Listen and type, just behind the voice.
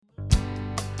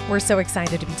We're so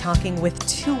excited to be talking with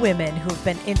two women who've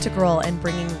been integral in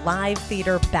bringing live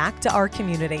theater back to our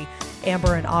community.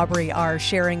 Amber and Aubrey are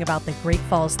sharing about the Great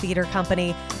Falls Theater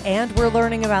Company, and we're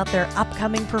learning about their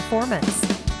upcoming performance.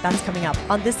 That's coming up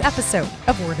on this episode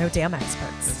of We're No Damn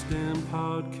Experts. Best damn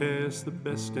podcast, the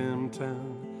best damn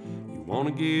town. You want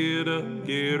to get up,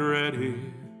 get ready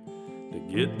to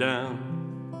get down.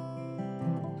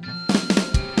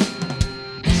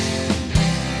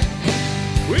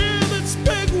 With its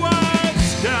big wide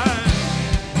sky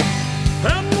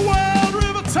and the wild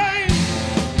river Thames,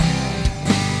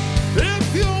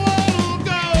 if you want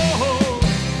to go,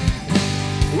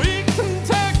 we can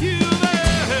take you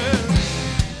there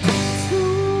to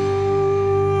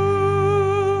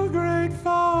Great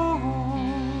Falls,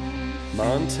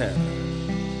 Montana.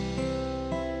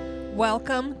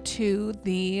 Welcome to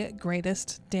the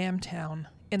greatest damn town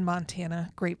in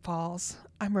Montana, Great Falls.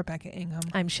 I'm Rebecca Ingham.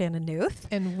 I'm Shannon Newth.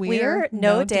 And we're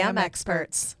No Damn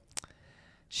Experts.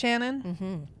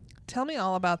 Shannon, tell me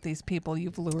all about these people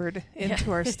you've lured into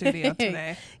our studio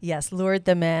today. Yes, lured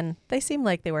them in. They seem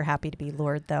like they were happy to be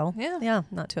lured, though. Yeah. Yeah,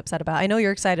 not too upset about it. I know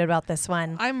you're excited about this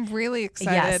one. I'm really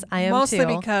excited. Yes, I am mostly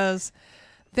too. because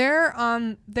they're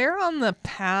on the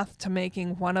path to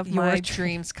making one of Your my dream-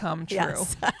 dreams come true.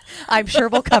 Yes. I'm sure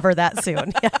we'll cover that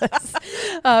soon. Yes.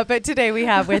 But today we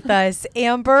have with us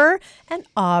Amber and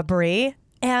Aubrey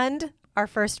and our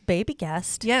first baby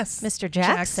guest, Yes, Mr.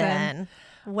 Jackson.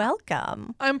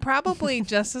 Welcome. I'm probably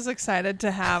just as excited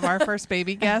to have our first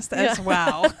baby guest as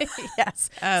well. Yes.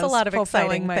 As It's a lot of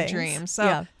fulfilling exciting my things. dreams. So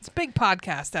Yeah. it's a big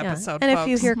podcast Yeah. episode, And folks. if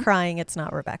you hear crying, it's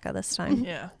not Rebecca this time.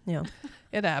 yeah, Yeah.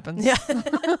 it happens. Yeah.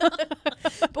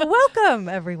 But welcome,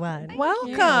 everyone.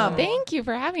 Welcome. Thank you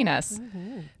for having us.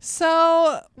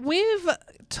 So we've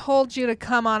told you to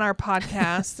come on our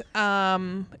podcast.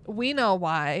 We know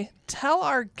why. Tell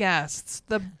our guests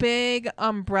the big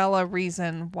umbrella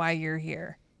reason why you're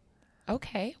here.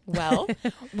 Okay. Well,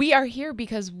 we are here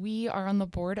because we are on the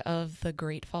board of the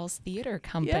Great Falls Theater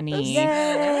Company.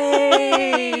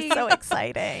 Yay! So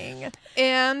exciting.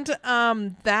 And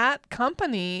that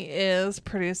company is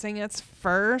producing its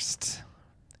first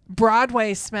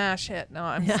Broadway smash hit. No,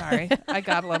 I'm sorry. I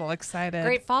got a little excited.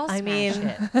 Great Falls. I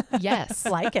mean, Yes.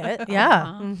 like it. Yeah.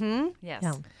 Uh-huh. Mm-hmm. Yes.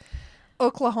 Yeah.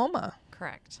 Oklahoma.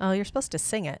 Correct. Oh, you're supposed to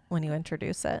sing it when you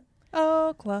introduce it.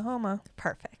 Oklahoma.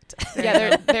 Perfect.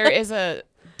 Yeah, there is a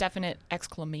definite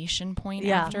exclamation point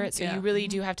Yeah. after it. So Yeah. you really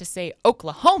do have to say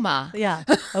Oklahoma. Yeah.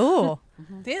 Oh.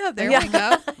 Yeah, there Yeah. we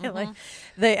go. Like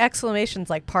the exclamation's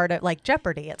like part of like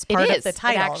Jeopardy. It's part of is. the It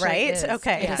title, actually right? is.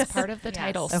 Okay. It is part of the Yes.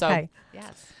 title. Okay.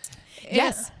 Yes.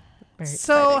 Yes. Very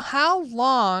So exciting. how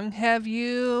long have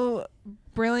you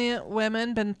brilliant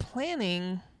women been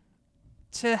planning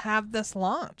to have this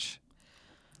launch?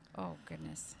 Oh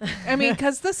goodness. I mean,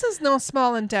 because this is no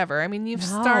small endeavor. I mean, you've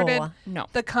started No. No.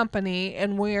 the company,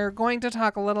 and we're going to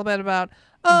talk a little bit about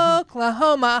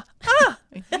Oklahoma.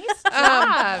 Nice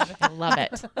job. I love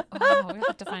it. Oh, we'll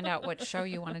have to find out what show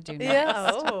you want to do next.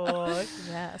 Yeah. Oh,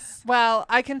 yes. Well,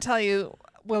 I can tell you,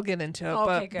 we'll get into it.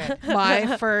 Okay, but good.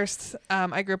 my first,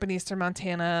 I grew up in Eastern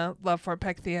Montana, love Fort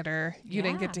Peck Theater. You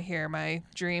didn't Yeah. get to hear my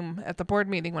dream at the board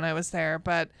meeting when I was there,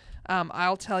 but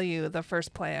I'll tell you the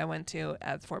first play I went to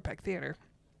at Fort Peck Theater.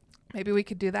 Maybe we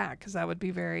could do that because that would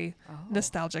be very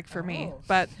nostalgic for me.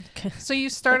 But so you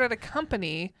started a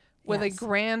company with a Yes.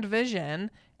 grand vision,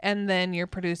 and then you're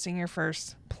producing your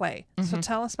first play. So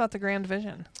tell us about the grand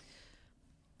vision.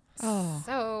 Oh.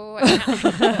 So,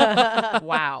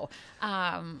 wow.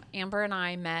 Amber and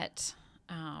I met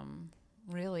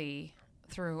really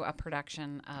through a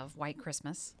production of White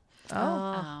Christmas.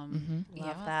 Love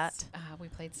that. We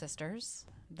played sisters.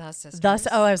 The sisters. Thus,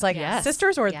 oh, I was like, Yes.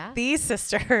 sisters or Yeah. these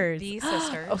sisters? The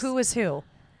sisters. Oh, who was who?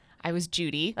 I was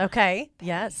Judy. Okay.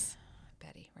 Yes.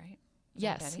 Betty, right?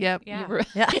 Yes. Betty? Yep. Yeah. You were-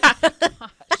 Yeah.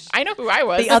 I know who I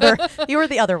was. The other. You were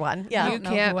the other one. Yeah. You don't know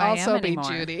can't who I am also be anymore.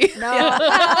 Judy. No, well,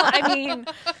 I mean,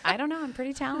 I don't know. I'm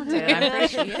pretty talented. I'm pretty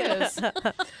sure she is.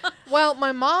 Well,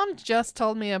 my mom just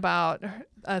told me about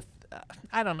a,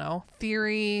 I don't know,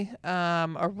 theory,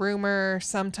 a rumor,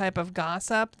 some type of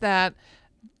gossip that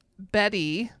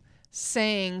Betty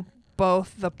sang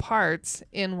both the parts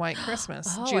in White Christmas.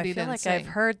 Oh, Judy I feel didn't like sing. I've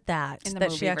heard that. In the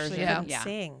that she movie actually version. didn't Yeah.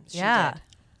 sing. She Yeah. did.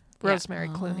 Rosemary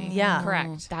Clooney. Yeah.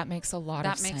 Correct. That makes a lot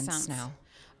That of makes sense sense. now.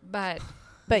 But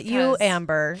But you, Because-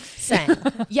 Amber, sang.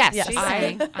 Yes, Yes. She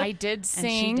I sang. did and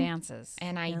sing she dances.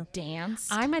 and I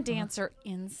danced. I'm a dancer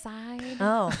inside.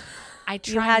 Oh. I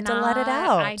try You had to let it not-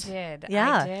 out. I did.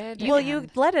 Yeah. I did. Well, and- you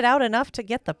let it out enough to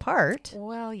get the part.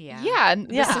 Well, yeah. yeah,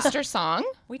 and Yeah. the sister song.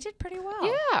 We did pretty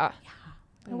well. Yeah.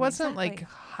 It wasn't like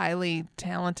Exactly. highly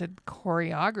talented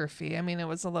choreography. I mean, it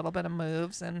was a little bit of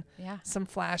moves and Yeah. some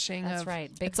flashing That's of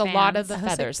right. Big It's a lot of the fans.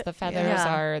 feathers. The feathers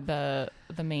Yeah. are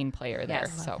the main player there.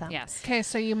 Yes. So Yes. Okay,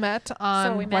 so you met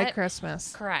on we White met-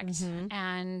 Christmas. Correct.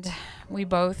 And we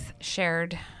both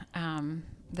shared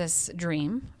this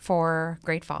dream for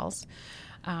Great Falls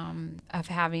of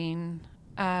having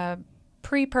a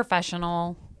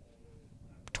pre-professional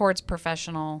towards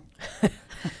professional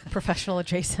Professional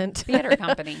adjacent. theater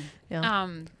company. Yeah.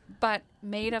 But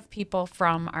made of people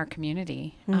from our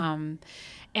community.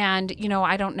 And, you know,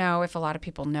 I don't know if a lot of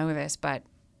people know this, but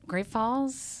Great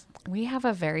Falls, we have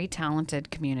a very talented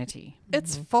community.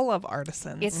 It's full of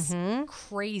artisans. It's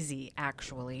crazy,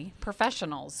 actually.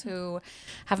 Professionals who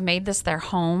have made this their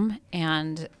home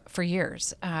and for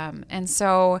years. And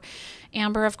so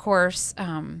Amber, of course,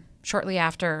 shortly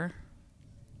after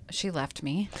she left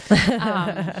me,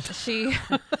 she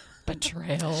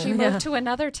betrayal. she moved to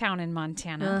another town in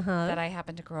Montana that I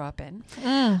happened to grow up in.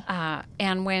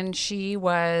 And when she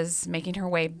was making her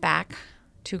way back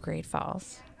to Great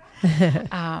Falls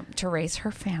to raise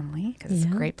her family, because it's a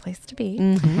great place to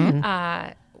be,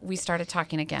 we started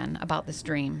talking again about this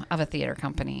dream of a theater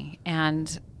company.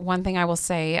 And one thing I will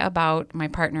say about my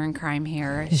partner in crime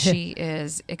here, she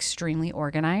is extremely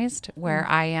organized, where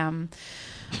I am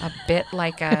a bit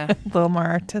like a... little more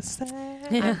artistic.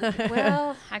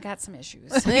 well, I got some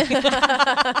issues.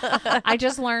 I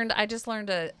just learned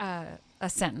a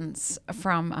sentence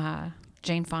from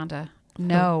Jane Fonda.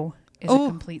 No is a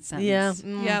complete sentence.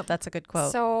 Yeah. Yep. That's a good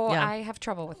quote. So yeah. I have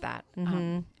trouble with that.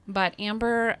 But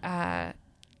Amber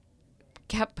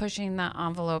kept pushing the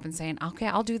envelope and saying, okay,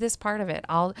 I'll do this part of it.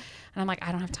 And I'm like,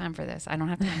 I don't have time for this. I don't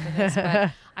have time for this.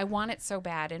 But I want it so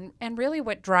bad. And really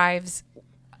what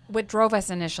drove us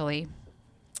initially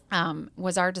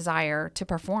was our desire to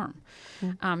perform,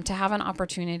 to have an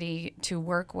opportunity to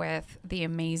work with the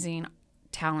amazing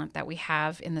talent that we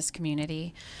have in this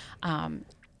community,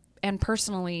 and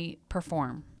personally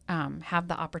perform, have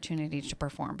the opportunity to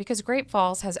perform. Because Great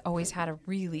Falls has always had a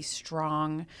really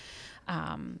strong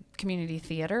community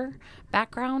theater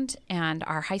background, and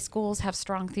our high schools have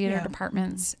strong theater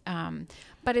departments.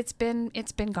 But it's been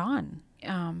gone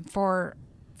for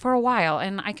a while,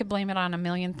 and I could blame it on a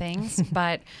million things,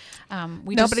 but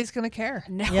Nobody's going to care.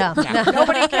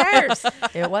 nobody cares.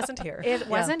 It wasn't here. It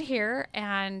wasn't here,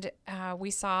 and we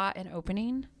saw an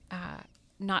opening.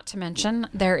 Not to mention,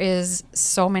 there is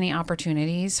so many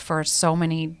opportunities for so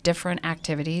many different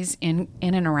activities in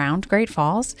and around Great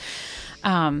Falls,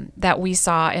 that we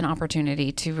saw an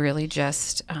opportunity to really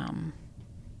just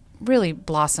really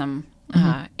blossom.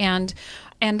 And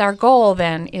our goal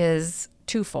then is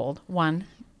twofold. One,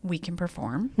 we can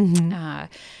perform.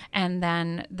 And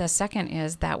then the second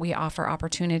is that we offer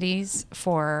opportunities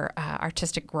for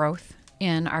artistic growth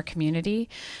in our community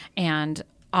and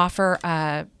offer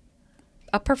a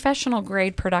professional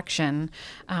grade production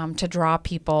to draw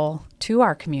people to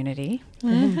our community.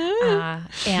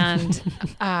 And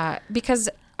because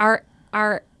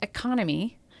our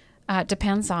economy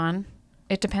depends on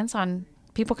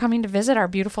people coming to visit our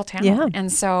beautiful town. Yeah.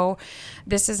 And so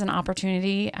this is an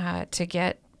opportunity to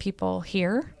get people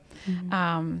here,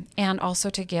 and also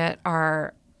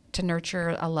to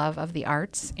nurture a love of the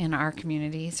arts in our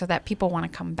community so that people want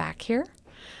to come back here.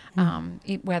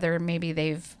 Whether maybe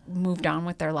they've moved on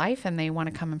with their life and they want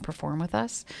to come and perform with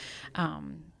us,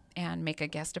 and make a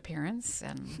guest appearance,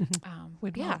 and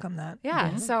We'd welcome that.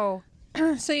 Yeah. So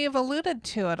So you've alluded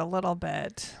to it a little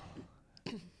bit.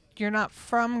 You're not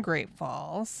from Great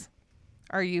Falls.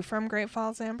 Are you from Great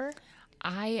Falls, Amber?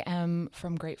 I am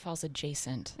from Great Falls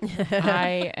adjacent.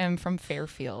 I am from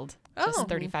Fairfield, just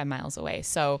 35 miles away.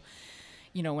 So,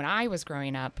 you know, when I was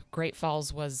growing up, Great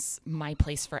Falls was my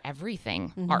place for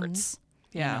everything arts.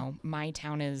 Yeah. You know, my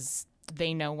town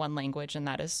they know one language, and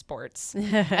that is sports.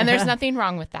 And there's nothing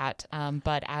wrong with that.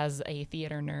 But as a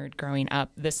theater nerd growing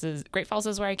up, Great Falls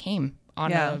is where I came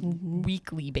on a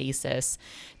weekly basis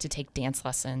to take dance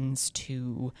lessons,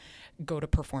 to go to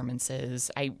performances.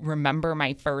 I remember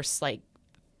my first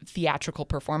theatrical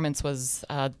performance was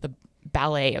the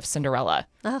ballet of Cinderella.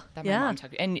 Oh, That my mom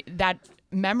took. And that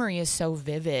memory is so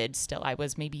vivid still. I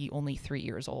was maybe only 3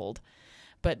 years old,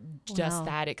 but just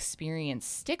that experience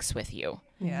sticks with you.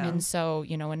 Yeah. And so,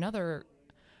 you know, another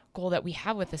goal that we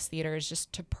have with this theater is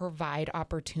just to provide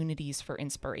opportunities for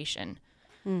inspiration,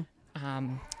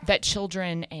 that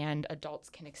children and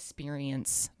adults can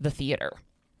experience the theater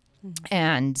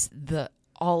and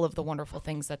all of the wonderful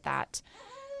things that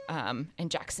and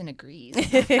Jackson agrees.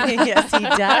 Yes, he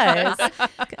does.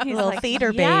 Little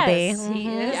theater baby. He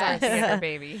is our theater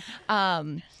baby.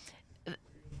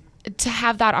 to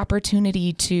have that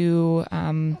opportunity to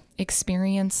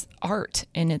experience art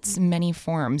in its many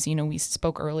forms. You know, we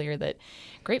spoke earlier that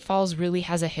Great Falls really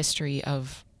has a history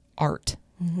of art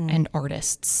and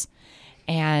artists,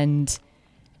 and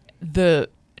the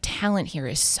talent here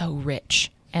is so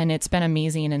rich. And it's been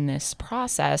amazing in this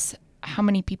process how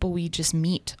many people we just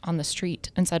meet on the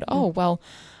street and said, oh, well,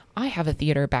 I have a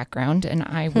theater background and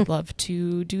I would love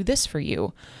to do this for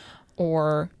you.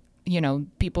 Or, you know,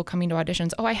 people coming to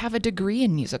auditions, oh, I have a degree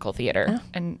in musical theater.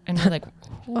 And we're like,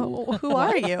 who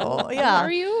are you? Who Yeah.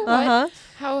 are you? What?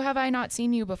 How have I not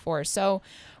seen you before? So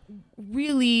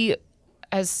really,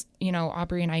 as, you know,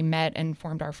 Aubrey and I met and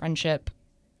formed our friendship,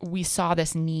 we saw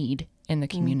this need in the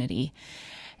community.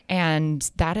 And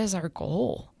that is our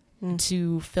goal,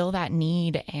 to fill that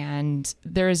need. And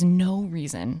there is no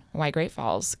reason why Great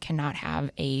Falls cannot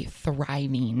have a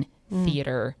thriving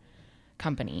theater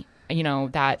company. You know,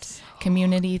 that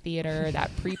community theater,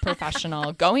 that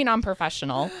pre-professional, going on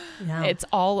professional. Yeah. It's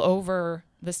all over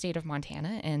the state of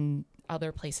Montana, and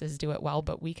other places do it well,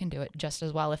 but we can do it just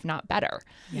as well, if not better.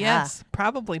 Yeah. Yes,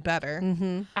 probably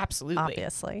better. Absolutely.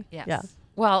 Obviously. Yes. Yeah.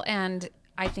 Well, and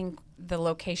I think the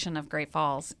location of Great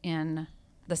Falls in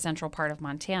the central part of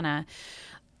Montana,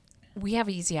 we have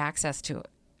easy access to,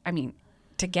 I mean,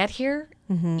 to get here,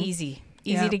 easy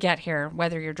Yeah. to get here,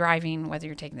 whether you're driving, whether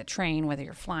you're taking the train, whether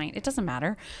you're flying, it doesn't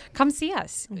matter. Come see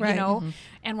us, Right. you know,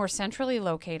 and we're centrally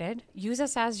located. Use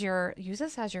us as your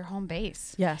home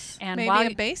base. Yes. And Maybe while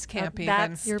a base camp even.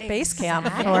 that's Your base camp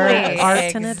for Exactly.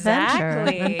 art and adventure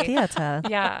Exactly. and theater.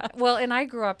 Yeah. Well, and I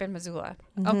grew up in Missoula.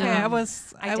 Okay, I did.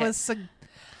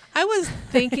 was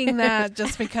thinking that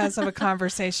just because of a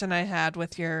conversation I had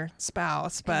with your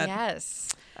spouse, but Yes.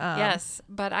 Yes.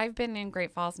 But I've been in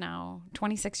Great Falls now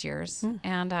 26 years.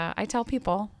 And I tell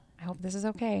people, I hope this is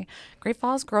okay. Great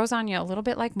Falls grows on you a little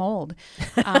bit like mold.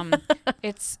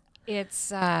 It's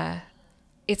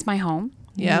my home.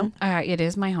 Yeah. It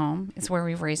is my home. It's where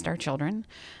we've raised our children.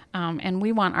 And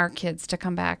we want our kids to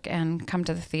come back and come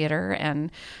to the theater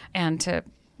and to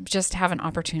just have an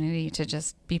opportunity to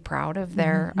just be proud of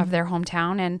their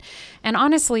hometown. And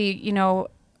honestly, you know,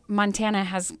 Montana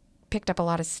has picked up a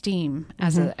lot of steam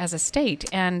as a state.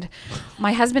 And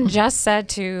my husband just said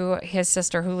to his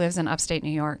sister who lives in upstate New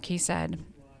York, he said,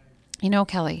 you know,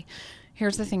 Kelly,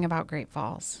 here's the thing about Great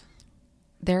Falls.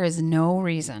 There is no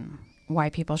reason why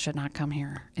people should not come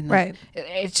here. Right.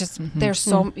 It's just, there's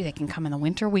so, they can come in the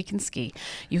winter, we can ski.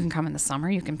 You can come in the summer,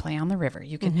 you can play on the river.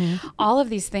 You can, all of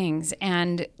these things.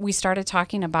 And we started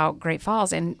talking about Great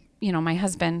Falls, and you know, my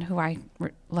husband, who I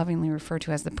lovingly refer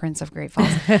to as the Prince of Great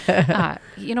Falls,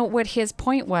 you know, what his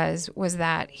point was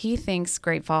that he thinks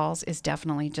Great Falls is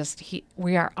definitely just,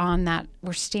 we are on that,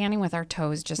 we're standing with our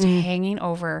toes, just hanging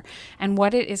over. And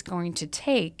what it is going to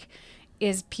take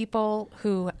is people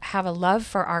who have a love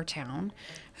for our town,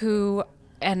 who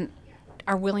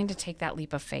are willing to take that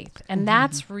leap of faith. And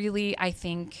that's really, I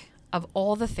think, of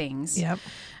all the things. Yep.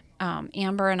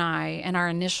 Amber and I and our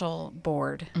initial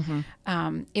board,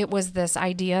 it was this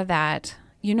idea that,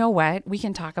 you know what, we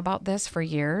can talk about this for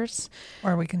years.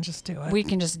 Or we can just do it. We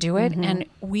can just do it. And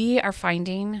we are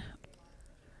finding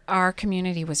our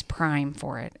community was prime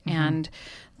for it. And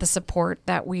the support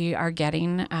that we are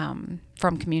getting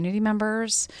from community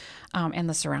members and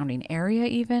the surrounding area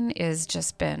even is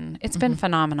just been, it's been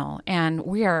phenomenal. And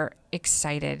we are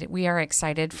excited. We are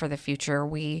excited for the future.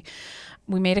 We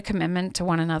made a commitment to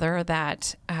one another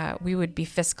that we would be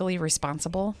fiscally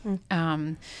responsible.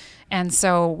 And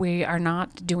so we are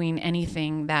not doing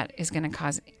anything that is going to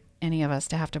cause any of us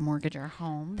to have to mortgage our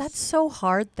homes. That's so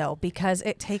hard, though, because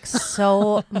it takes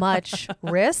so much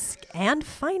risk and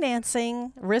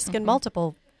financing, risk in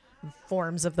multiple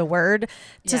forms of the word,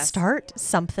 to Yes. start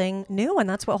something new. And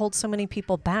that's what holds so many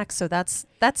people back. So that's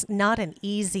not an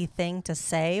easy thing to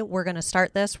say. We're going to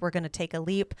start this. We're going to take a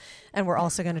leap. And we're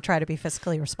also going to try to be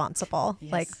fiscally responsible.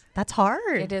 Yes. Like, that's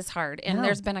hard. It is hard. And Yeah.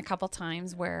 there's been a couple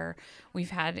times where we've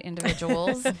had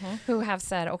individuals who have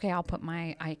said, okay,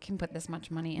 I can put this much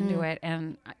money into it.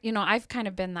 And, you know, I've kind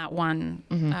of been that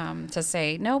one to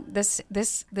say, no, this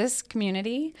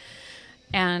community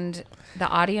and the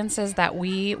audiences that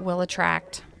we will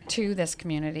attract to this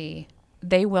community,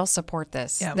 they will support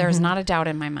this. Yep. There's not a doubt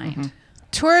in my mind.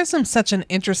 Tourism's such an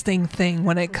interesting thing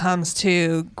when it comes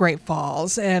to Great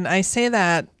Falls. And I say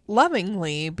that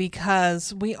lovingly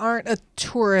because we aren't a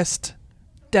tourist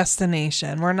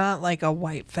destination. We're not like a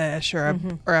Whitefish or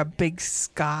a Big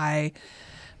Sky,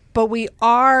 but we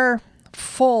are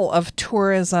full of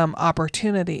tourism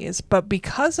opportunities. But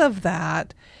because of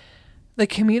that, the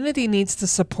community needs to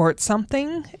support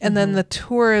something, and then the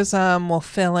tourism will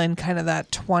fill in kind of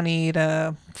that 20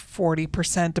 to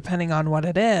 40%, depending on what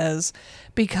it is,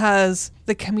 because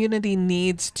the community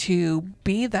needs to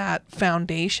be that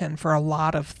foundation for a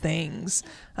lot of things.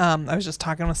 I was just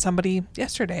talking with somebody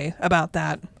yesterday about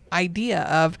that idea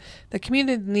of the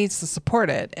community needs to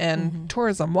support it, and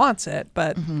tourism wants it,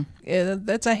 but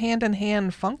it's a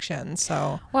hand-in-hand function.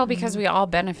 So Well, because we all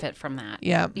benefit from that.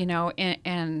 Yeah. You know,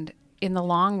 and in the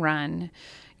long run,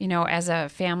 you know, as a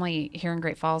family here in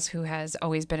Great Falls who has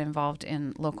always been involved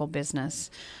in local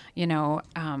business, you know,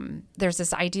 there's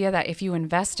this idea that if you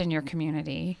invest in your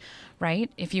community, right,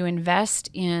 if you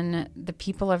invest in the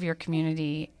people of your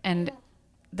community, and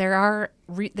there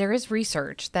is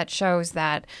research that shows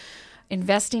that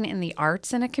investing in the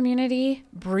arts in a community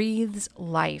breathes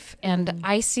life. And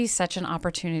I see such an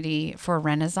opportunity for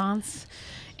renaissance.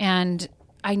 And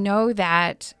I know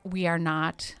that we are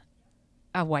not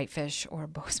a Whitefish or a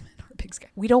Bozeman or a Big Sky.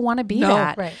 We don't want to be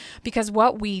that. right. Because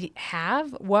what we have,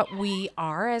 what we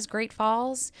are as Great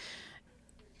Falls,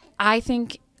 I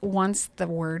think once the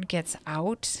word gets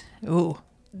out,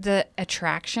 the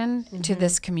attraction to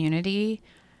this community,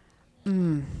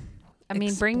 I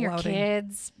mean, bring your Exploding.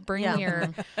 kids, bring your,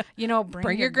 you know,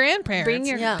 bring your grandparents.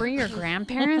 bring your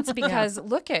grandparents, because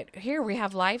look at here, we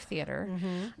have live theater.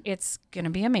 It's going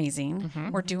to be amazing.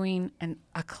 We're doing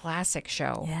a classic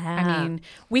show. Yeah. I mean,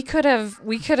 we could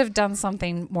have done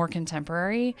something more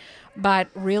contemporary, but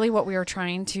really what we were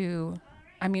trying to,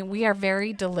 I mean, we are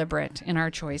very deliberate in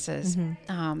our choices,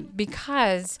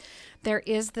 because there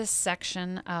is this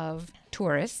section of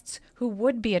tourists who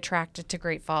would be attracted to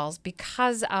Great Falls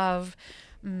because of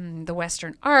the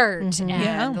Western art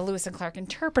and the Lewis and Clark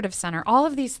Interpretive Center, all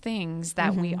of these things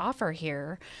that we offer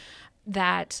here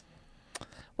that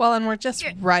Well, and we're just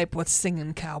ripe with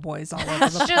singing cowboys all over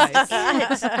the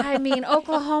place. I mean,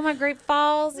 Oklahoma, Great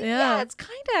Falls. Yeah. Yeah, it's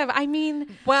kind of, I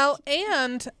mean, Well,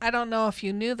 and I don't know if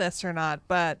you knew this or not,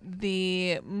 but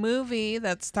the movie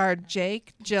that starred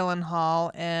Jake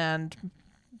Gyllenhaal and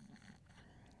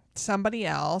somebody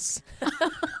else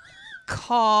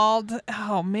called,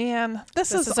 oh man,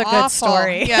 this is is a good awful.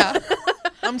 story. Yeah.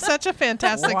 I'm such a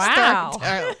fantastic Wow.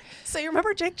 storyteller. So you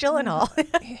remember Jake Gyllenhaal?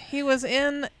 He was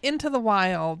in Into the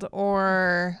Wild,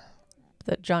 or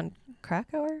The John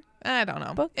Krakauer? I don't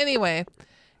know. Book? Anyway,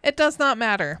 it does not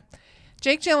matter.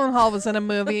 Jake Gyllenhaal was in a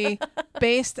movie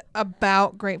based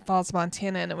about Great Falls,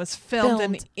 Montana, and it was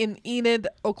filmed. in Enid,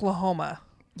 Oklahoma.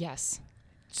 Yes.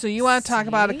 So you want to talk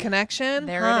about a See? connection?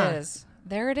 there Huh. it is.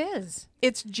 There it is.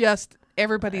 It's just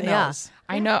everybody Yeah. knows.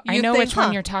 I know You know think- which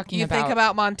one you're talking You about. think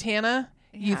about Montana.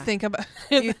 You Yeah. think about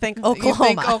You think You Oklahoma.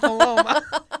 think Oklahoma.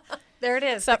 There it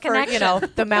is. Except the for, connection. you know,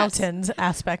 the mountains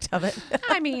aspect of it.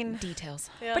 I mean, details.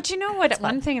 but you know what?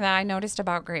 One thing that I noticed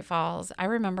about Great Falls, I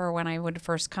remember when I would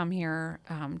first come here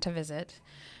to visit,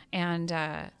 and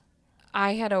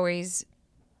I had always,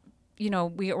 you know,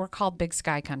 we were called Big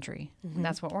Sky Country.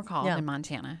 That's what we're called Yeah. in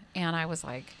Montana. And I was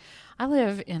like, I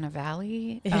live in a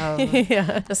valley of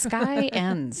the sky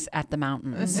ends at the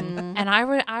mountains. And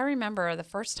I remember the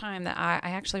first time that I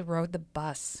actually rode the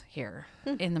bus here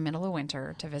in the middle of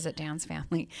winter to visit Dan's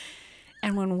family.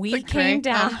 And when we came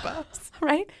down,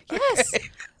 right? Yes.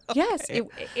 Yes.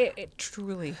 It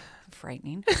truly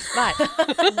frightening. But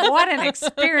what an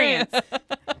experience.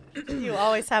 You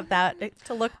always have that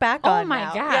to look back Oh on. my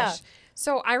now. gosh. Yeah.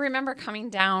 So I remember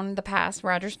coming down the pass,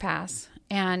 Rogers Pass,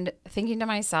 and thinking to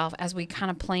myself as we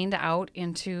kind of planed out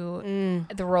into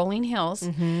the rolling hills.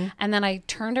 And then I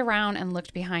turned around and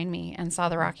looked behind me and saw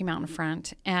the Rocky Mountain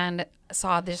front and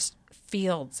saw this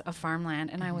fields of farmland.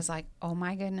 And I was like, oh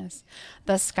my goodness,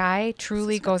 the sky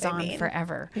truly goes on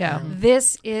forever. Yeah.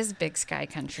 This is Big Sky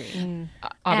Country.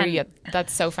 Aubrey, And-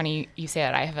 that's so funny you say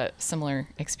that. I have a similar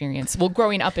experience. Well,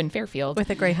 growing up in Fairfield, With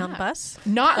a Greyhound bus?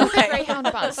 not with a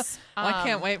Greyhound bus. I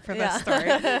can't wait for this yeah. story.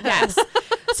 Yes.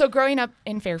 So growing up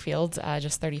in Fairfield,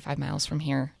 just 35 miles from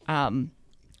here,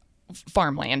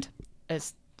 farmland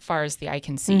as far as the eye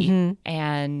can see.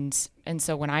 And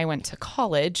so when I went to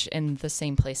college in the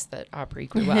same place that Aubrey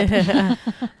grew up,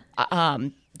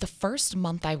 the first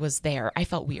month I was there, I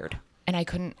felt weird and I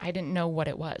didn't know what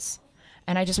it was.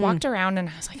 And I just walked around and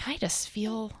I was like, I just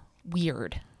feel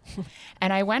weird.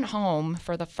 And I went home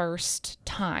for the first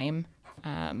time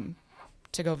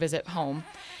to go visit home.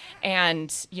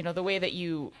 And, you know, the way that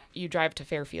you drive to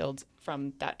Fairfield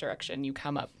from that direction, you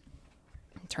come up,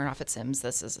 turn off at Sims.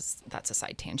 That's a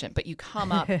side tangent, but you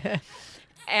come up.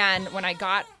 And when I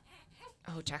got,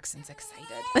 Jackson's excited.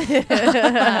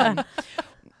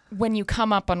 When you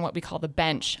come up on what we call the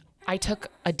bench, I took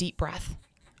a deep breath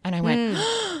and I went,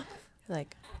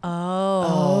 Like,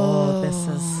 oh, this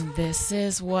this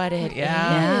is what it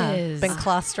Yeah. is. Been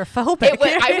claustrophobic.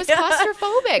 I was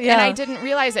claustrophobic Yeah. and I didn't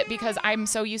realize it because I'm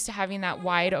so used to having that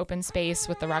wide open space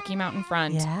with the Rocky Mountain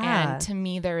front. Yeah. And to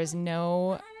me, there is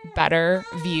no better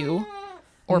view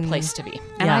or place to be.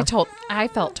 And Yeah. I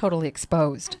felt totally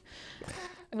exposed.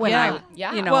 When Yeah.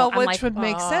 Yeah. you know, Well, I'm which like, would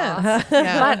make "Oh." sense.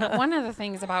 Yeah. But one of the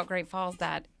things about Great Falls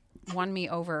that won me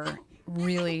over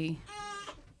really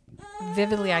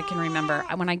vividly, I can remember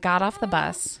when I got off the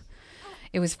bus,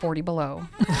 it was 40 below.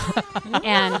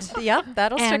 And Yep,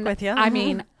 that'll stick with you. I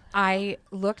mean, I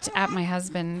looked at my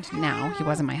husband now. He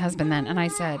wasn't my husband then. And I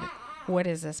said, what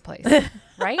is this place?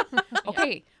 Right?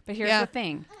 Okay. But here's Yeah. the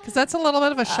thing. Because that's a little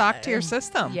bit of a shock to your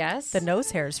system. Yes. the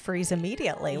nose hairs freeze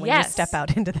immediately when Yes. you step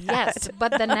out into that. Yes.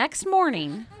 But the next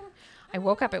morning, I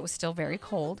woke up. It was still very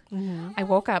cold. I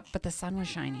woke up, but the sun was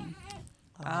shining.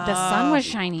 The sun was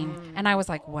shining. And I was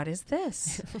like, what is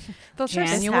this? This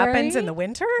January happens in the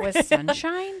winter. was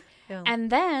sunshine. Yeah. And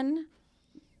then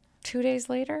 2 days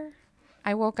later,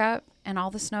 I woke up and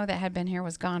all the snow that had been here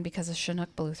was gone because a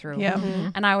Chinook blew through. Yeah.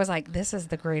 And I was like, this is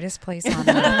the greatest place on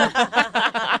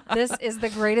earth. This is the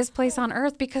greatest place on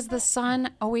earth because the sun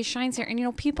always shines here. And, you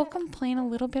know, people complain a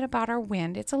little bit about our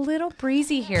wind. It's a little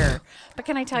breezy here. But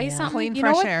can I tell you something? Clean, you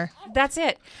know fresh what? air. That's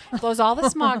it. Blows all the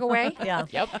smog away. Yeah.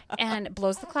 Yep. And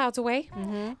blows the clouds away.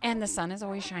 And the sun is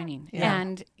always shining. Yeah.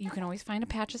 And you can always find a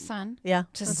patch of sun Yeah.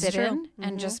 to that's sit true. in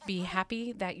and just be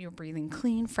happy that you're breathing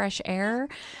clean, fresh air.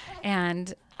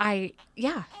 And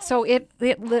so it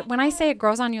when I say it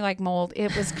grows on you like mold,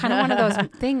 it was kind of one of those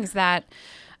things that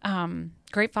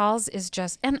Great Falls is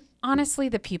just, and honestly,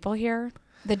 the people here,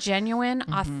 the genuine,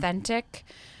 authentic,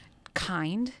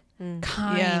 kind,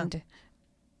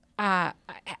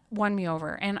 won me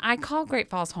over. And I call Great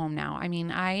Falls home now. I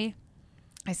mean, I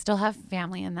still have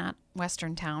family in that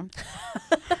western town.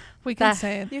 We can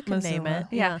say it. You can name Missoula.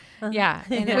 it. Yeah. Yeah.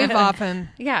 And We've often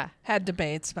yeah. had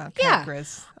debates about Yeah.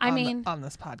 Congress I mean- on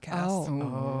this podcast.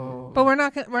 Oh. But we're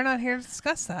not here to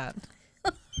discuss that.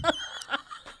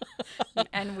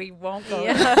 And we won't go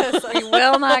there. We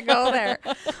will not go there.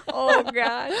 Oh,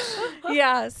 gosh.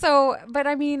 Yeah. So, but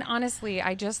I mean, honestly,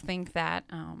 I just think that,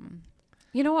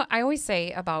 you know what I always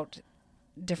say about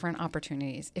different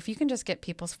opportunities. If you can just get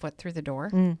people's foot through the door,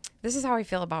 this is how I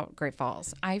feel about Great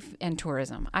Falls and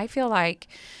tourism. I feel like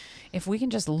if we can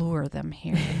just lure them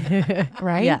here,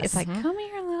 right? Yes. It's like, come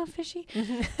here, little fishy.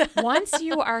 Once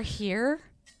you are here,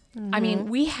 I mean,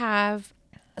 we have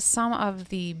some of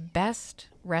the best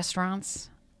restaurants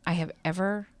I have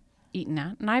ever eaten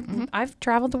at, and I've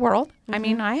traveled the world. I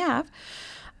mean, I have.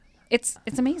 It's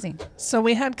amazing. So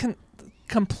we had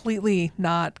completely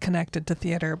not connected to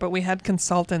theater, but we had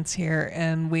consultants here,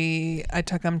 and I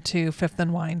took them to Fifth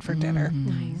and Wine for dinner.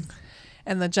 Nice.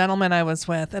 And the gentleman I was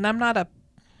with, and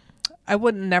I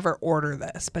wouldn't never order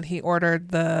this, but he ordered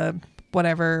the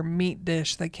whatever meat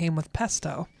dish that came with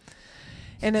pesto.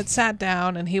 And it sat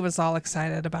down and he was all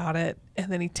excited about it.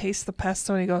 And then he tastes the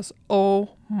pesto and he goes, oh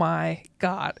my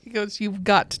God. He goes, you've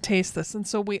got to taste this. And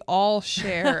so we all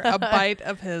share a bite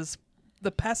of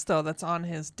the pesto that's on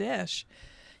his dish.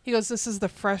 He goes, this is the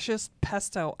freshest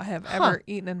pesto I have ever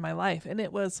eaten in my life. And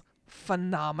it was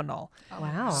phenomenal.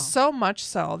 Wow. So much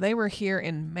so. They were here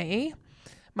in May.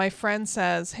 My friend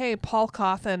says, hey, Paul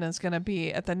Cawthon is going to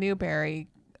be at the Newberry.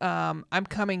 I'm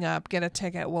coming up, get a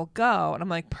ticket, we'll go. And I'm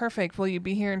like, perfect. Will you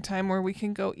be here in time where we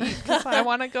can go eat? Because I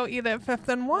want to go eat at Fifth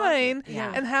and Wine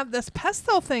and have this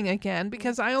pesto thing again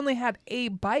because I only had a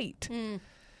bite.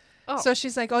 Oh. So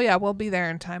she's like, oh yeah, we'll be there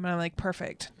in time. And I'm like,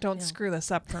 perfect. Don't screw this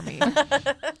up for me.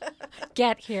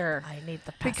 Get here. I need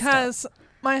the pesto. Because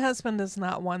my husband is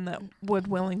not one that would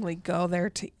willingly go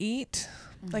there to eat.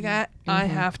 Like I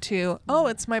have to, oh,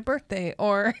 it's my birthday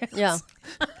or Yeah.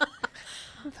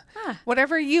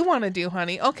 whatever you want to do,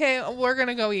 honey. Okay, we're going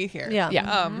to go eat here. Yeah.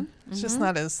 Yeah. It's just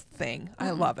not his thing.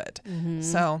 I love it.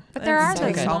 So, But there are it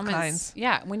those takes all moments. kinds.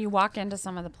 Yeah, when you walk into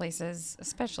some of the places,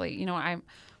 especially, you know, I'm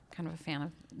kind of a fan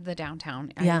of the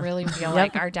downtown. I Yeah. really feel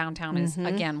like our downtown is,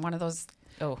 again, one of those,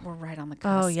 we're right on the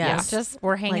cusp. Oh, yes. It's just,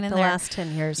 we're hanging Like in the there. last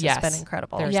 10 years Yes. has been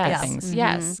incredible. There's Yes, good things.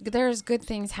 yes. There's good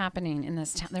things happening in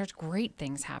this town. There's great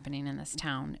things happening in this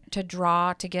town to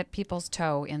get people's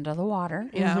toe into the water.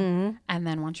 Yeah. And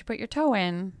then once you put your toe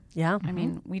in, Yeah. I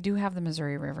mean, we do have the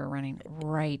Missouri River running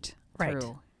right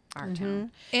through our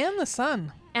town. And the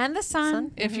sun. And the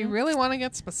sun. If you really want to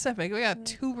get specific, we got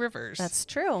 2 rivers. That's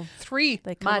true. 3.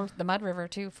 They come The Mud River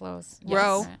too flows.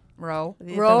 Row. Row.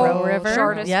 The Row River.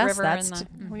 Shortest Yes, river that's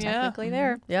in the. Yeah. technically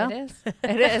there. Yeah. It is.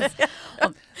 It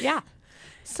is. Yeah.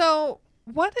 So,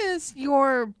 what is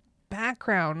your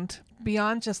background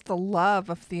beyond just the love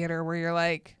of theater where you're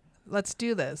like, let's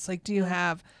do this? Like, do you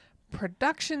have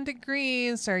production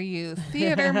degrees? Are you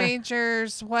theater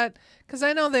majors? What? Because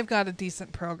I know they've got a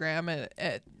decent program at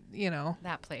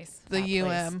That place. the that place.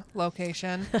 UM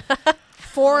location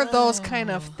for those kind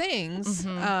of things.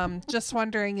 Just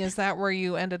wondering, is that where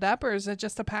you ended up, or is it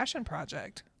just a passion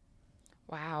project?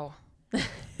 Wow.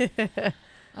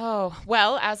 Oh,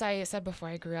 well, as I said before,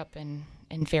 I grew up in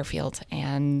Fairfield,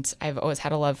 and I've always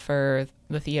had a love for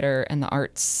the theater and the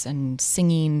arts and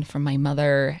singing from my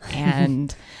mother,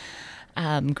 and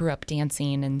grew up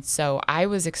dancing. And so I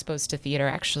was exposed to theater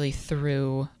actually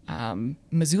through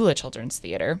Missoula Children's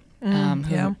Theater,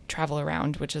 who travel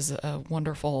around, which is a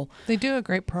wonderful They do a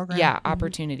great program.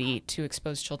 opportunity to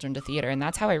expose children to theater. And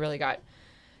that's how I really got,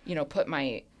 put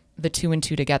the two and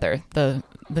two together, the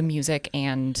music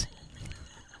and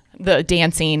the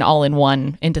dancing all in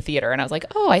one into theater. And I was like,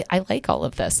 oh, I like all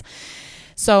of this.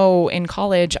 So in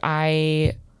college,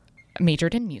 I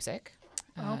majored in music,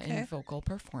 in vocal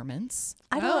performance.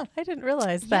 I didn't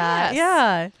realize that.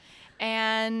 Yes. Yeah.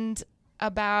 And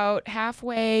about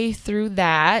halfway through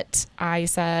that, I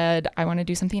said, I want to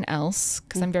do something else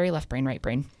because I'm very left brain, right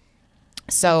brain.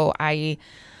 So I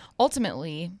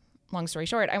ultimately, long story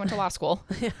short, I went to law school.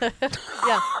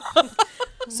 Yeah.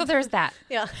 So there's that.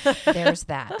 Yeah. There's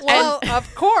that. Well,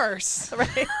 of course.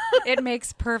 Right. It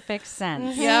makes perfect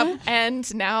sense. Yep.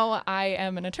 And now I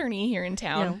am an attorney here in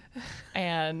town,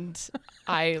 and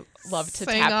I love to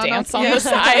Sing tap on dance a- on the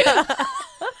side.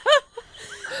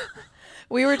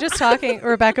 We were just talking,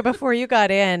 Rebecca, before you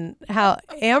got in, how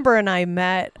Amber and I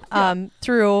met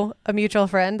through a mutual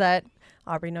friend that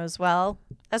Aubrey knows well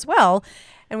as well.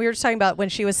 And we were just talking about when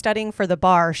she was studying for the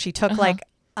bar, she took like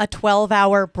a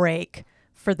 12-hour break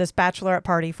for this bachelorette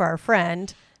party for our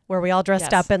friend, where we all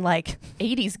dressed Yes. up in like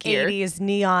 80s gear. 80s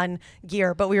neon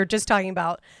gear. But we were just talking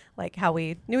about like how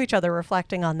we knew each other,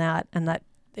 reflecting on that, and that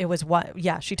it was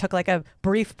she took like a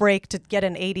brief break to get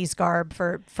an 80s garb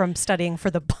from studying for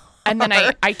the bar. And then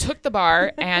I took the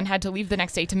bar and had to leave the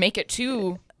next day to make it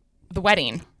to the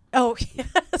wedding. Oh, yeah.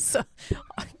 So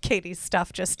Katie's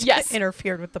stuff just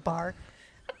interfered with the bar.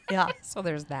 Yeah. So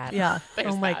there's that. Yeah.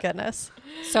 There's oh, my that. goodness.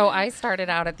 So I started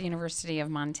out at the University of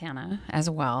Montana as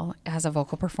well as a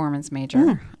vocal performance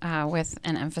major with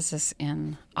an emphasis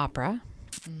in opera.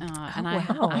 And I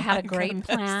had a great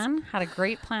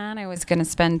plan. I was going to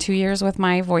spend 2 years with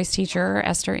my voice teacher,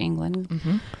 Esther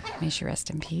England, may she rest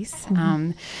in peace,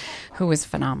 who was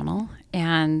phenomenal.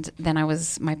 And then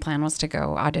my plan was to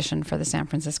go audition for the San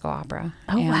Francisco Opera.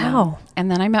 Oh, wow.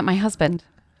 And then I met my husband.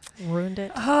 Ruined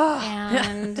it.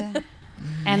 And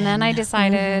then I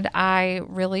decided I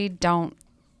really don't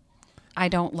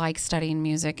like studying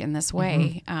music in this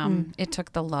way. It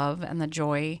took the love and the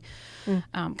joy,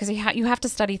 because you have to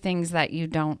study things that you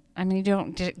don't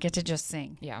get to just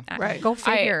sing. Yeah. Right. Go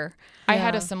figure. I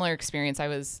had a similar experience. I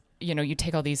was, you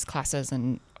take all these classes,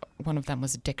 and one of them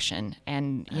was diction.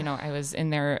 And, I was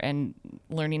in there and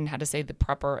learning how to say the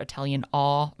proper Italian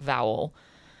aw vowel.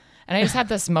 And I just had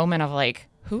this moment of like,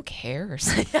 who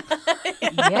cares?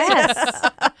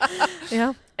 Yes.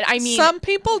 Yeah. I mean, Some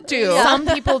people do. some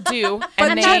people do,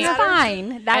 And and that's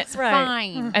fine. That's Right.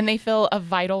 fine. and they fill a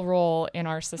vital role in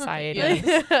our society.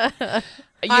 But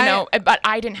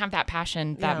I didn't have that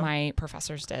passion that my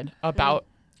professors did about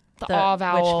the aw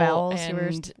vowel. Which vowels you were,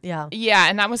 and yeah.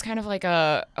 and that was kind of like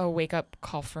a wake up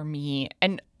call for me.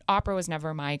 And opera was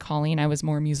never my calling. I was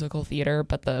more musical theater,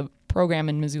 but the program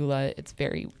in Missoula, it's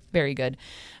very, very good,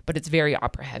 but it's very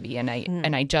opera heavy, and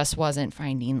I just wasn't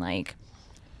finding like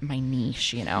my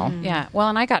niche, Yeah. Well,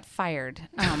 and I got fired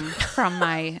from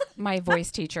my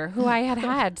voice teacher, who I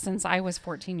had since I was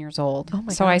 14 years old. Oh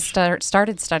my so gosh. I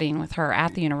started studying with her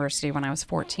at the university when I was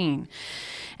 14.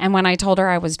 And when I told her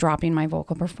I was dropping my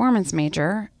vocal performance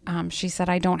major, she said,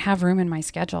 I don't have room in my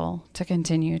schedule to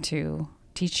continue to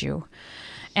teach you.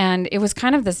 And it was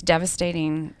kind of this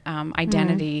devastating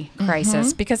identity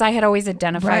crisis, because I had always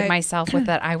identified myself with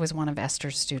that I was one of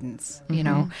Esther's students.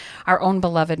 Our own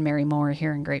beloved Mary Moore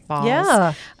here in Great Falls.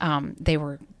 Yeah. They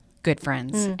were good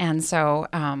friends. And so,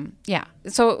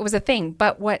 so it was a thing.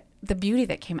 But what the beauty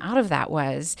that came out of that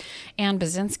was Ann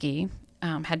Basinski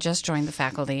had just joined the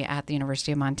faculty at the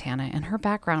University of Montana, and her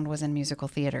background was in musical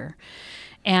theater.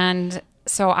 And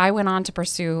so I went on to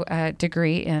pursue a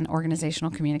degree in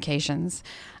organizational communications,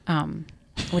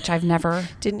 which I've never.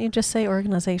 Didn't you just say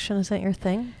organization isn't your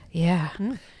thing? Yeah.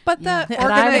 But the But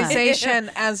I'm a-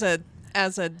 organization as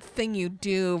a thing you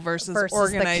do versus Versus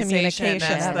organization the communication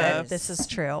as of the, it. This is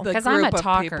true. the 'Cause I'm a group of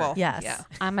talker. people. Yes. Yeah.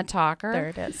 I'm a talker. There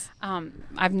it is.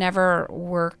 I've never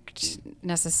worked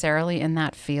necessarily in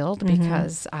that field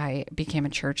because I became a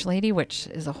church lady, which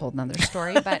is a whole nother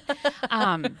story. But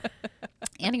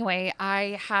Anyway,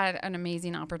 I had an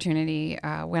amazing opportunity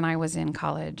when I was in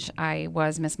college. I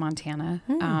was Miss Montana.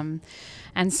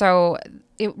 And so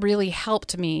it really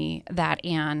helped me that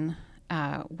Anne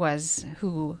was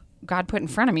who God put in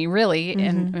front of me, really,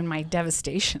 in my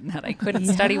devastation that I couldn't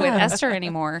study with Esther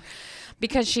anymore,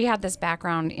 because she had this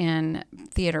background in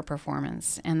theater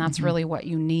performance. And that's really what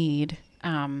you need,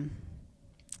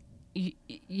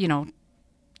 you know,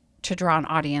 to draw an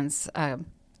audience, a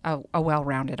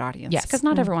well-rounded audience. Yes. Because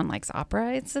not everyone likes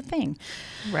opera. It's a thing.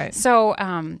 Right. So,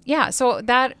 so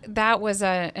that was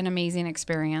an amazing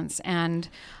experience. And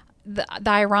the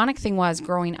ironic thing was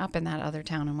growing up in that other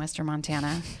town in Western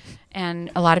Montana,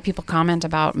 and a lot of people comment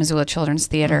about Missoula Children's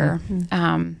Theater.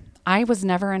 I was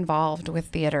never involved with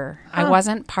theater. I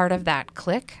wasn't part of that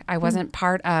clique. I wasn't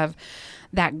part of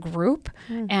that group.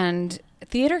 And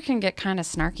theater can get kind of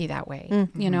snarky that way.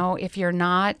 You know, if you're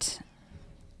not...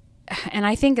 And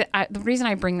I think that the reason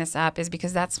I bring this up is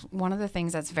because that's one of the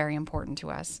things that's very important to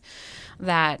us,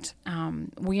 that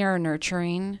we are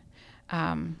nurturing,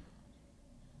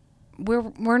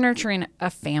 we're nurturing a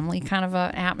family kind of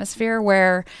an atmosphere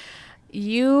where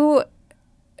you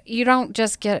don't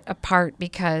just get a part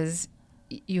because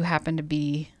you happen to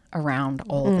be around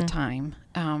all the time.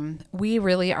 We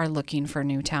really are looking for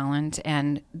new talent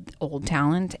and old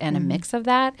talent and a mix of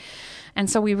that. And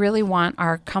so we really want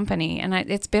our company, and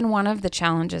it's been one of the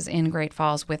challenges in Great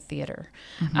Falls with theater,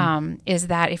 is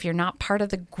that if you're not part of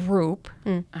the group,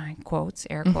 quotes,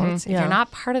 air quotes, if you're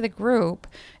not part of the group,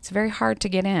 it's very hard to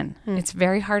get in. It's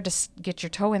very hard to get your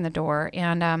toe in the door.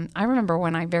 And I remember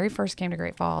when I very first came to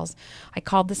Great Falls, I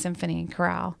called the Symphony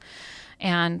Chorale.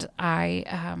 And I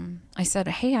said,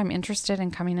 hey, I'm interested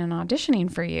in coming and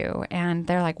auditioning for you. And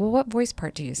they're like, well, what voice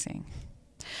part do you sing?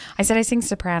 I said, I sing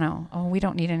soprano. Oh, we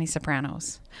don't need any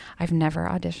sopranos. I've never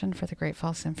auditioned for the Great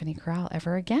Falls Symphony Chorale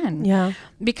ever again. Yeah.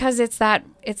 Because it's that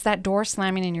door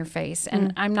slamming in your face.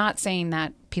 And I'm not saying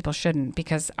that people shouldn't,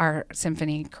 because our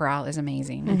Symphony Chorale is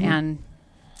amazing and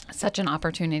such an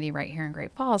opportunity right here in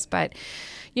Great Falls. But,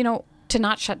 you know, to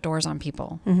not shut doors on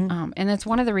people. And it's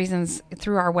one of the reasons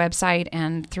through our website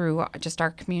and through just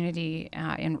our community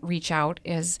and reach out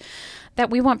is that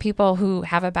we want people who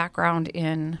have a background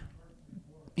in,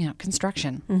 you know,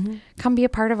 construction, come be a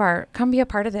part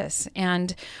of this.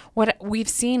 And what we've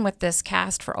seen with this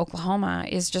cast for Oklahoma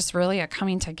is just really a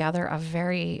coming together of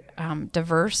very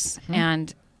diverse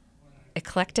and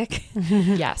eclectic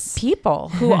people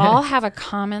who all have a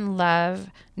common love,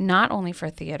 not only for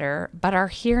theater, but are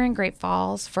here in Great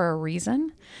Falls for a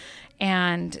reason.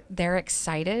 And they're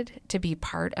excited to be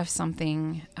part of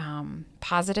something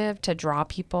positive to draw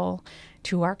people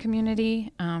to our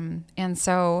community. And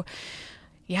so,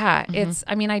 it's,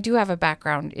 I mean, I do have a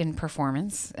background in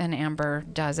performance, and Amber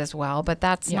does as well, but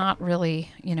that's not really,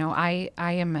 you know, I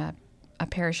am a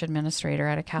parish administrator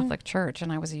at a Catholic church,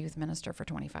 and I was a youth minister for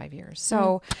 25 years.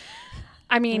 So,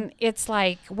 I mean, it's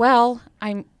like, well,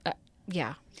 I'm,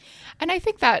 And I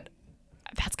think that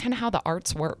that's kind of how the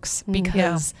arts works,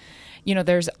 because, you know,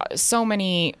 there's so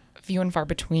many few and far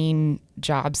between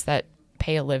jobs that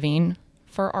pay a living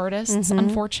for artists,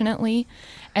 unfortunately.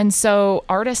 And so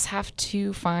artists have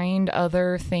to find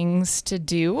other things to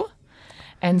do.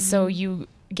 And so you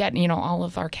get, you know, all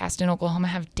of our cast in Oklahoma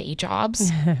have day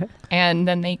jobs, and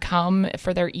then they come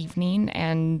for their evening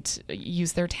and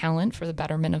use their talent for the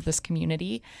betterment of this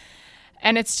community.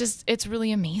 And it's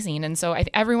really amazing. And so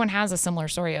everyone has a similar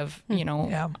story of, you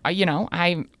know,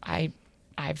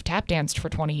 I've tap danced for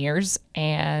 20 years,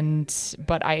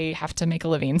 but I have to make a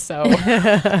living. So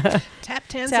tap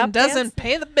dancing doesn't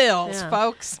pay the bills,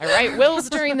 folks. I write wills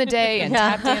during the day and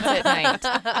tap dance at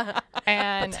night.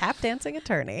 And tap dancing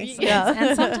attorneys.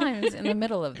 And sometimes in the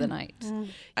middle of the night.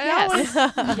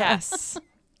 Yes.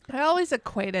 I always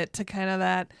equate it to kind of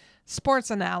that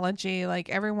sports analogy. Like,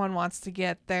 everyone wants to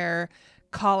get their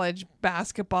college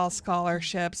basketball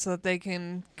scholarship so that they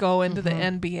can go into the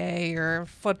NBA or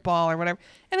football or whatever.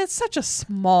 And it's such a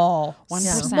small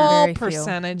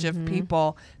percentage of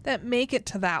people that make it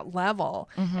to that level.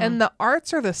 And the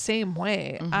arts are the same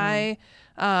way. I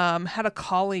had a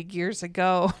colleague years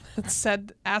ago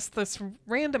that asked this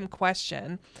random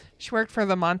question. She worked for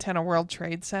the Montana World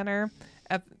Trade Center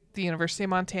at the University of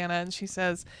Montana, and she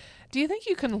says, do you think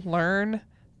you can learn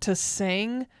to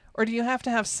sing, or do you have to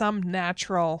have some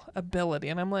natural ability?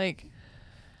 And I'm like,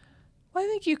 well, I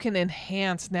think you can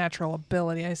enhance natural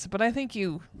ability. I said, but I think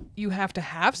you have to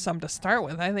have some to start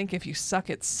with. I think if you suck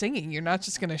at singing, you're not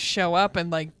just going to show up and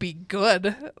like be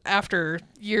good after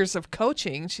years of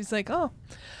coaching. She's like, oh,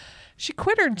 she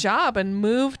quit her job and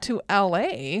moved to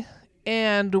LA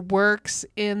and works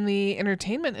in the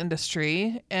entertainment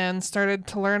industry and started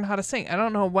to learn how to sing. I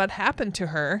don't know what happened to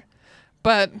her,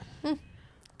 but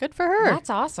Good for her.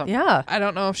 That's awesome. Yeah. I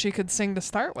don't know if she could sing to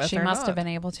start with. She or must not. have been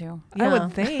able to. I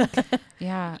would think.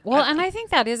 Yeah. Well, and I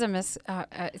think that is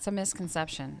it's a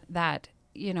misconception that,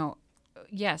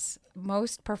 yes,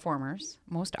 most performers,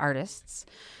 most artists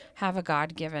have a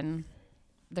God-given,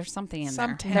 there's something in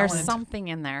Some there. There's talent. something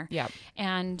in there. Yeah.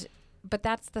 But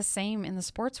that's the same in the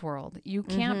sports world. You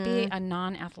can't be a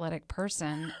non-athletic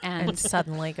person And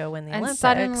suddenly go in the and Olympics.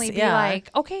 suddenly be Yeah. like,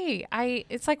 okay,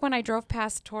 it's like when I drove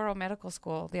past Toro Medical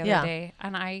School the other day,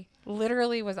 and I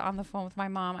literally was on the phone with my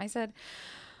mom. I said,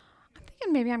 I'm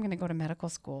thinking maybe I'm going to go to medical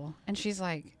school. And she's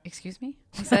like, excuse me?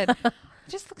 I said, it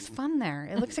just looks fun there.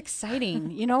 It looks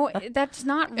exciting. That's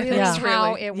not really Yeah.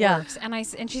 how Really. it Yeah. works.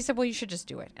 And she said, well, you should just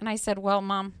do it. And I said, well,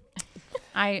 Mom,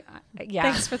 yeah.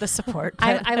 Thanks for the support.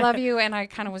 I love you, and I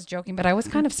kind of was joking, but I was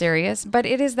kind of serious. But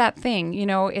it is that thing,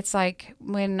 it's like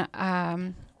when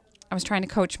I was trying to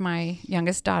coach my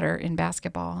youngest daughter in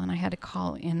basketball, and I had to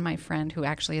call in my friend who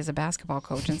actually is a basketball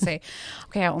coach and say,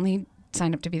 okay, I only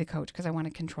signed up to be the coach because I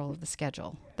wanted control of the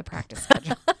schedule, the practice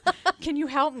schedule. Can you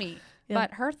help me? Yeah.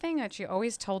 But her thing that she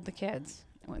always told the kids,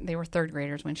 when they were third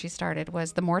graders when she started,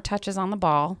 was the more touches on the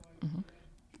ball,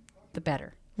 the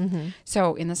better.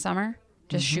 So in the summer,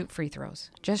 just shoot free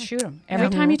throws. Just shoot them. Every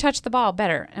time you touch the ball,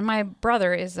 better. And my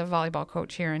brother is a volleyball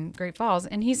coach here in Great Falls,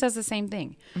 and he says the same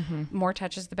thing. More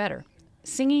touches, the better.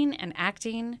 Singing and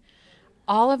acting,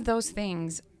 all of those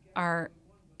things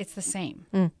it's the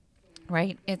same,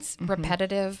 right? It's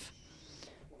repetitive.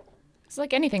 It's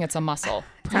like anything, it's a muscle.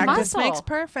 Practice muscle. makes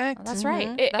perfect. That's right.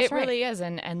 It That's right. really is.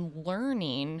 And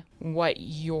learning what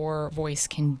your voice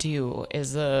can do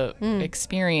is a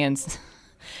experience.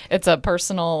 It's a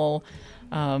personal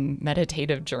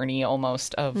meditative journey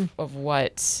almost of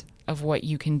what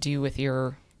you can do with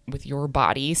your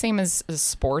body. Same as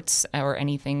sports or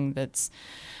anything that's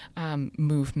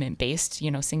movement based,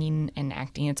 singing and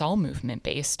acting, it's all movement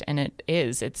based. And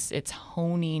it's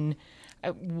honing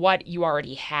what you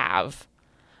already have,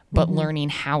 but learning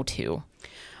how to.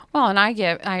 Well, and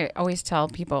I always tell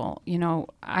people,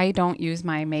 I don't use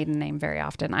my maiden name very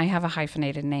often. I have a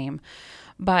hyphenated name.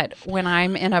 But when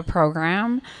I'm in a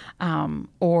program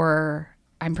or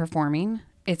I'm performing,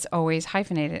 it's always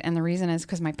hyphenated. And the reason is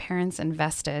because my parents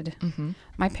invested.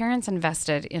 My parents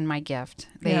invested in my gift.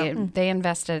 They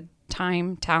invested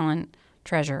time, talent,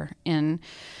 treasure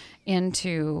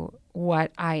into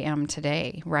what I am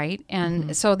today, right?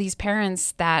 And so these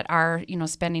parents that are,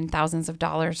 spending thousands of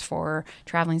dollars for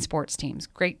traveling sports teams,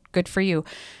 great, good for you.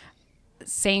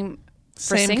 Same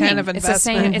for Same singing. kind of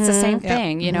investment. It's the same Yep.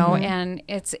 thing, and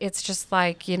it's just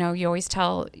like, you always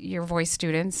tell your voice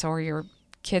students or your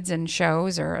kids in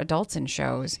shows or adults in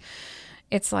shows,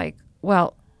 it's like,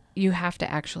 well, you have to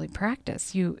actually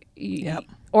practice. Yep.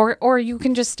 Or you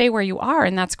can just stay where you are,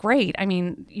 and that's great. I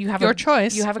mean, you have Your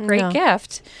choice. You have a great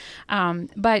gift,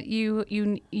 but you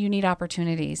need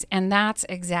opportunities, and that's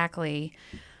exactly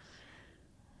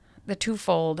the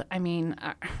twofold. I mean,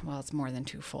 well, it's more than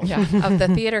twofold. Yeah. Of the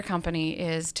theater company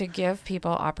is to give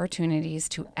people opportunities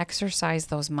to exercise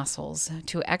those muscles,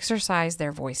 to exercise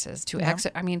their voices,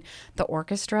 I mean, the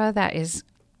orchestra that is,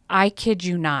 I kid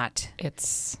you not,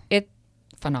 It's it.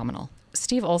 phenomenal.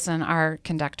 Steve Olson, our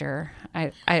conductor,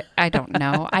 I don't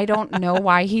know. I don't know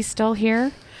why he's still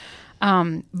here.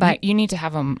 But you need to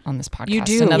have him on this podcast. You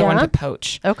do. Another one Yeah. to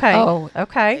poach. Okay. Oh.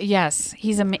 Okay. yes,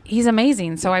 he's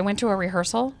amazing. So I went to a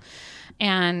rehearsal,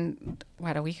 and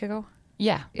a week ago?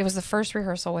 Yeah. It was the first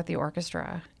rehearsal with the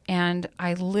orchestra. And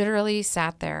I literally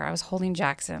sat there. I was holding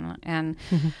Jackson, and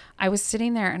I was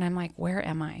sitting there, and I'm like, where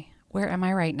am I? Where am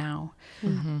I right now?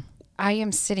 I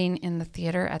am sitting in the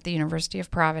theater at the University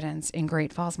of Providence in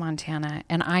Great Falls, Montana,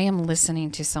 and I am listening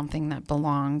to something that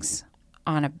belongs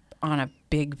on a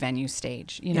big venue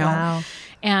stage, Wow.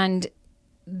 And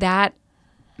that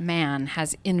man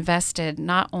has invested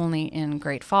not only in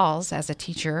Great Falls as a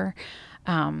teacher,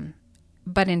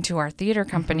 but into our theater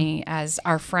company as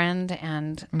our friend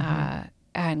and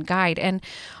guide. And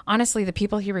honestly, the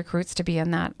people he recruits to be in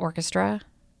that orchestra,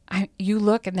 you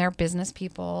look and they're business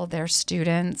people, they're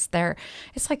students,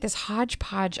 it's like this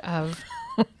hodgepodge of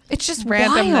It's just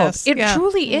wild. Randomness, It yeah.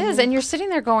 truly is. And you're sitting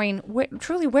there going,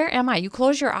 truly, where am I? You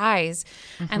close your eyes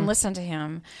and listen to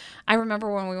him. I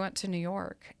remember when we went to New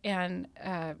York and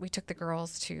we took the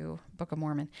girls to Book of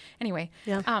Mormon. Anyway,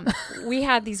 we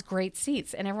had these great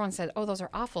seats and everyone said, oh, those are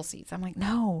awful seats. I'm like,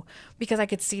 no, because I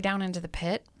could see down into the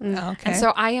pit. Okay. And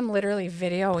so I am literally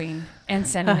videoing and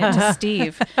sending it to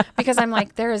Steve because I'm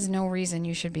like, there is no reason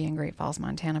you should be in Great Falls,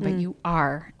 Montana, but you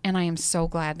are. And I am so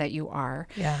glad that you are.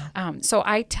 Yeah. So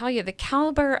I tell you, the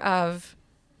caliber of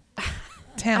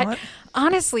Talent.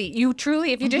 honestly, you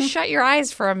truly, if you just shut your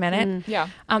eyes for a minute. Yeah.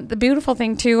 The beautiful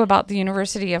thing too about the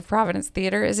University of Providence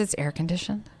Theater is it's air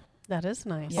conditioned. That is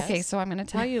nice. Yes. Okay, so I'm going to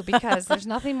tell you because there's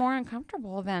nothing more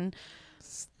uncomfortable than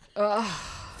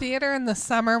Theater in the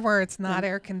summer where it's not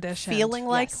air conditioned. Feeling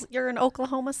like Yes. you're in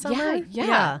Oklahoma summer.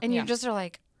 yeah. And you Yeah. just are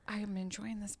like, I'm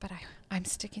enjoying this, but I'm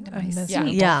sticking to my miss seat.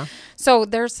 it. Yeah. So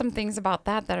there's some things about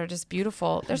that are just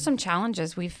beautiful. There's some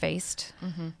challenges we've faced.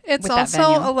 It's with that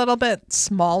also venue. a little bit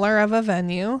smaller of a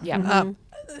venue. Yeah.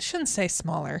 I shouldn't say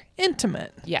smaller.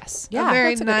 Intimate. Yes. Yeah, a very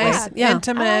that's a good nice, word. Yeah, I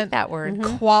intimate, like that word.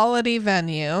 quality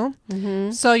venue.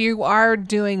 So you are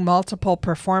doing multiple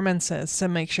performances to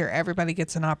make sure everybody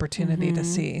gets an opportunity to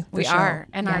see the We show. are,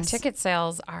 and our Yes. ticket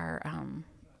sales are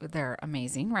they're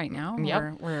amazing right now.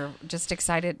 Yep. We're just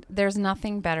excited. There's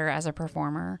nothing better as a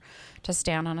performer to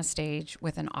stand on a stage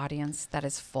with an audience that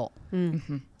is full.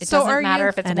 It So are doesn't matter you-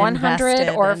 if it's And 100 invested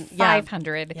or and- yeah.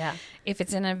 500. Yeah. If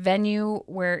it's in a venue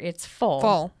where it's full,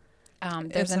 Full. there's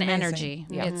It's an amazing. energy.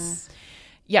 Yeah. It's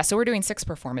Yeah. So we're doing 6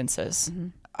 performances.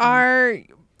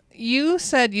 You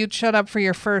said you showed up for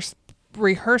your first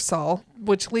rehearsal,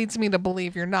 which leads me to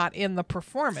believe you're not in the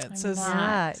performance.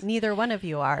 Neither one of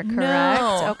you are, correct?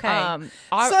 No. Okay.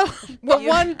 So the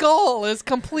one goal is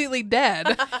completely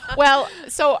dead. Well,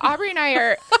 so Aubrey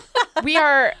and we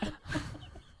are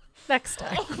Next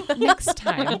time. next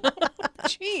time.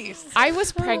 Jeez. I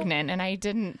was pregnant and I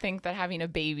didn't think that having a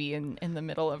baby in the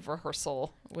middle of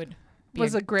rehearsal would be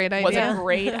Was a great was idea. a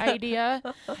great idea.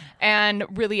 And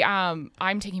really, I'm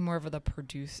taking more of the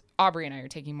Aubrey and I are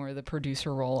taking more of the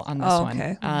producer role on this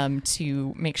okay. one,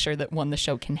 to make sure that the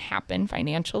show can happen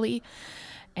financially,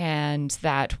 and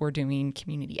that we're doing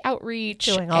community outreach,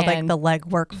 Doing all like and the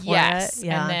legwork for yes, it.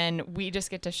 Yeah. and then we just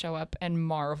get to show up and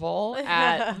marvel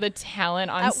at the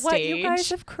talent on At stage. what you guys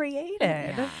have created.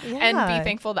 Yeah. And be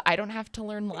thankful that I don't have to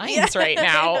learn lines right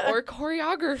now or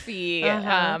choreography,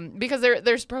 because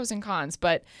there's pros and cons.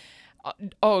 But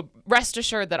rest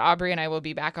assured that Aubrey and I will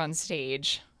be back on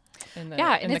stage. In and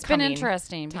the it's been coming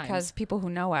interesting times. because people who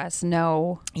know us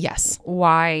know Yes.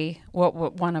 what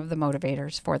one of the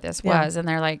motivators for this Yeah. was, and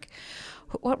they're like,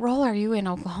 what role are you in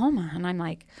Oklahoma? And I'm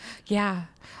like, yeah,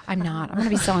 I'm not. I'm going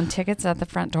to be selling tickets at the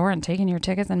front door and taking your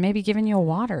tickets and maybe giving you a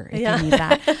water if you need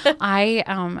that.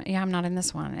 I'm not in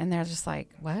this one. And they're just like,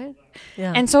 what?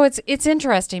 Yeah. And so it's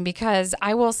interesting because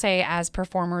I will say, as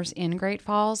performers in Great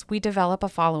Falls, we develop a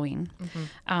following.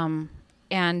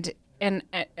 And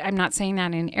I'm not saying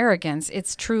that in arrogance.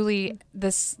 It's truly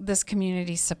this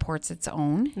community supports its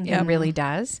own. It really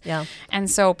does. Yeah. And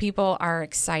so people are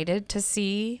excited to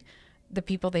see the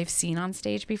people they've seen on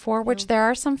stage before, which there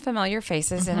are some familiar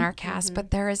faces in our cast,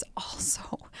 but there is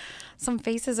also some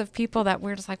faces of people that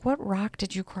we're just like, what rock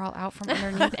did you crawl out from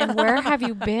underneath? And where have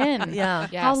you been? Yeah.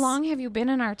 How Yes. long have you been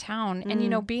in our town?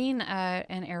 And, being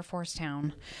an Air Force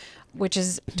town, which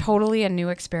is totally a new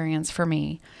experience for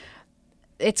me,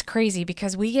 it's crazy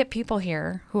because we get people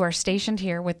here who are stationed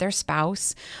here with their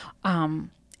spouse,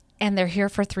 and they're here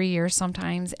for 3 years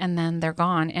sometimes, and then they're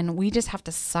gone, and we just have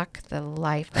to suck the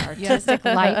artistic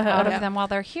life out of them while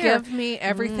they're here. Give me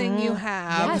everything you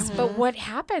have. Yes, but what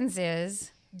happens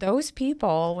is those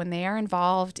people, when they are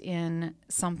involved in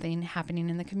something happening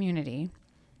in the community,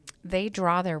 they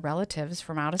draw their relatives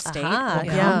from out of state, will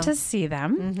come to see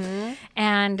them,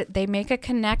 and they make a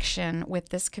connection with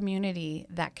this community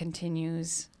that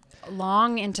continues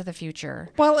long into the future.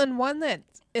 Well, and one that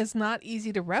is not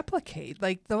easy to replicate.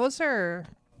 Like those are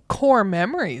core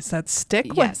memories that stick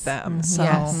with Yes. them.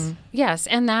 So Yes,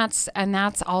 and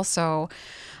that's also,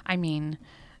 I mean,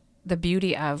 the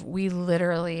beauty of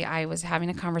I was having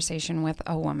a conversation with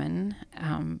a woman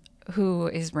who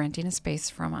is renting a space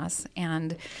from us,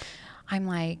 and I'm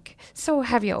like, so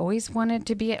have you always wanted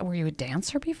to were you a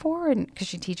dancer before? And because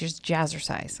she teaches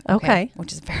jazzercise. Okay.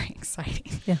 Which is very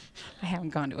exciting. Yeah. I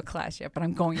haven't gone to a class yet, but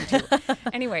I'm going to.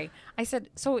 Anyway, I said,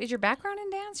 so is your background in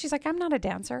dance? She's like, I'm not a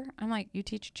dancer. I'm like, you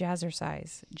teach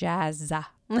jazzercise.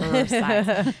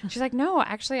 Jazzercise. She's like, no,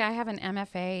 actually, I have an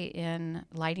MFA in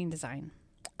lighting design.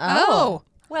 Oh.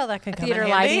 Well, that could come Theater in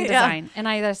lighting handy. Yeah. design. And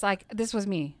I was like, this was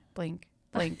me, blink.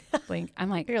 blink, blink. I'm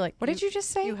like, You're like, what did you just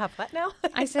say? You have what now?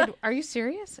 I said, are you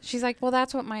serious? She's like, well,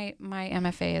 that's what my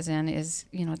MFA is in, is,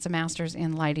 you know, it's a master's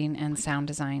in lighting and sound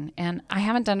design. And I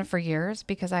haven't done it for years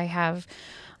because I'm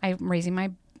raising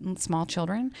my small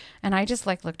children. And I just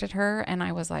like looked at her and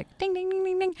I was like, ding, ding, ding,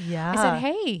 ding, ding. Yeah. I said,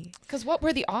 hey, Because what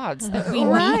were the odds that we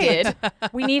Right. needed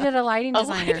we needed a lighting a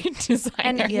designer. lighting designer?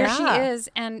 And here she Yeah. is.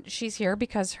 And she's here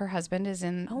because her husband is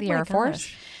in Oh the my Air Force.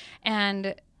 gosh.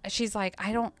 And she's like,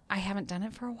 I haven't done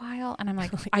it for a while. And I'm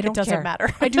like, I don't doesn't care. matter.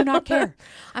 I do not care.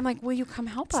 I'm like, will you come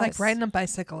help It's us? like riding a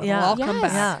bicycle. It'll Yeah. all come Yes.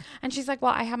 back. Yeah. And she's like,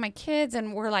 well, I have my kids.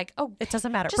 And we're like, oh, It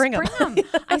doesn't matter. just Bring bring 'em. them.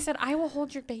 I said, I will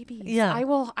hold your babies. Yeah. I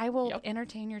will Yep.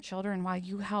 entertain your children while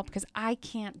you help because I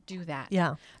can't do that.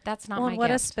 Yeah. That's not Well, my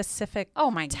what a gift. specific Oh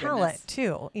my talent goodness.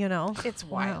 too, you know. It's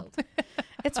wild.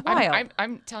 It's wild.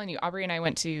 I'm telling you, Aubrey and I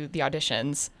went to the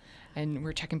auditions and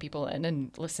we're checking people in and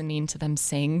listening to them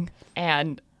sing.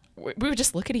 And we would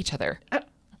just look at each other.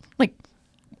 Like,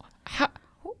 how?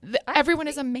 Everyone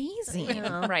is amazing.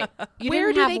 Right. You Where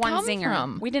didn't do have they one come zinger.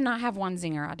 from? We did not have one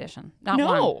zinger audition. Not No.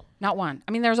 one. Not one.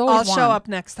 I mean, there's I'll always one. show up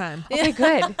next time. Okay,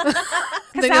 good. Then that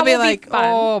you'll be will be like, fun.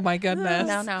 oh my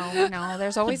goodness. No.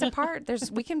 There's always a part.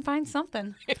 We can find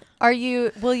something.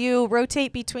 Will you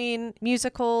rotate between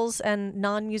musicals and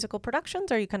non-musical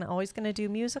productions? Are you kind of always going to do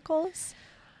musicals?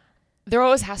 There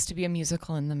always has to be a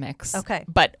musical in the mix. Okay.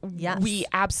 But Yes. we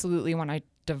absolutely want to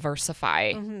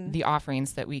diversify the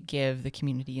offerings that we give the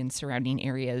community in surrounding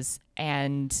areas.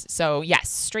 And so, yes,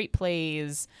 straight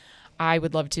plays. I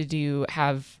would love to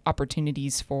have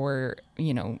opportunities for,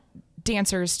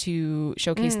 dancers to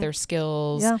showcase their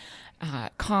skills, Yeah.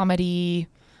 comedy.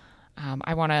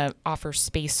 I want to offer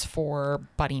space for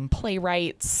budding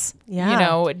playwrights.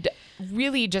 Yeah.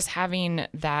 Really just having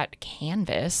that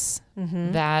canvas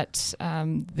that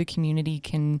the community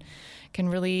can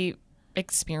really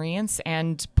experience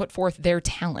and put forth their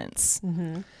talents.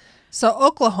 So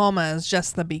Oklahoma is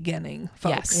just the beginning,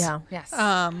 folks. Yes. Yeah.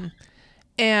 Yes.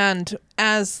 And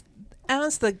as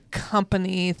the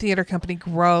theater company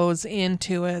grows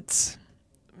into its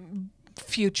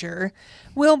future,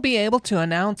 we'll be able to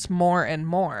announce more and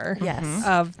more Yes.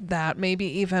 of that. Maybe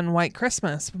even White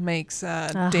Christmas makes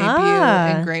a Uh-huh.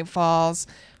 debut in Great Falls.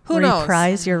 Who knows?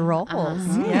 Reprise your roles.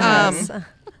 Yes.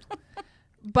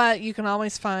 But you can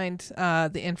always find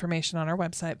the information on our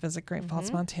website. Visit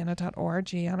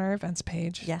greatfallsmontana.org on our events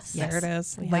page. Yes. There Yes. it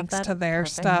is. We have Links that. to their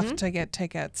Perfect. stuff to get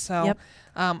tickets. So Yep.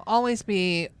 always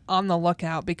be on the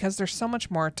lookout because there's so much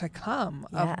more to come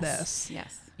of Yes. this.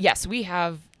 Yes. Yes, we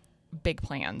have big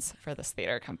plans for this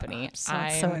theater company. So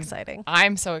exciting.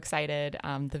 I'm so excited.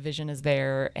 The vision is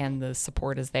there and the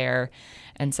support is there.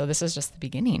 And so this is just the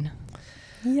beginning.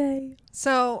 Yay.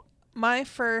 So my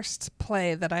first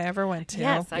play that I ever went to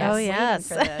Yes. I Oh, was waiting yes.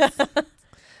 for this.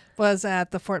 was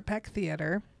at the Fort Peck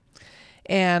Theater.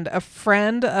 And a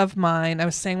friend of mine, I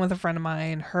was staying with a friend of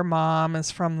mine, her mom is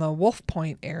from the Wolf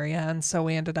Point area. And so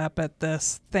we ended up at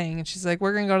this thing and she's like,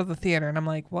 we're going to go to the theater. And I'm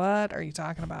like, what are you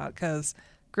talking about? Because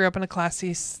grew up in a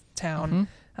classy town.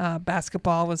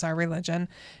 Basketball was our religion.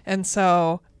 And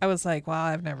so I was like, well,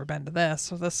 I've never been to this.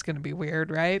 So this is going to be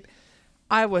weird, right?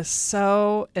 I was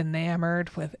so enamored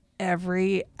with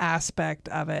every aspect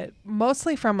of it,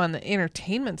 mostly from an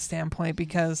entertainment standpoint,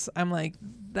 because I'm like,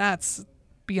 that's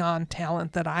beyond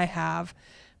talent that I have.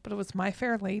 But it was My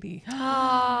Fair Lady.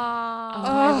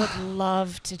 I would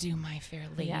love to do My Fair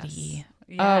Lady. Yes.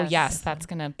 Oh, yes. That's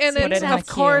going to And put it's, it in the of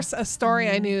course, a story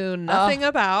I knew nothing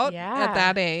about Yeah. at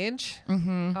that age.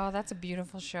 Oh, that's a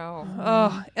beautiful show.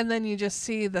 Oh, and then you just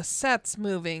see the sets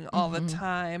moving all the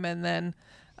time, and then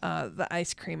the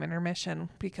ice cream intermission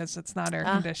because it's not air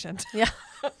conditioned. Yeah.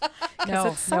 No,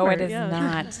 it's summer, it is yeah.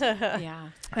 not. Yeah.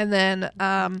 And then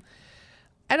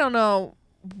I don't know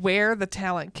where the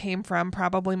talent came from,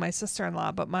 probably my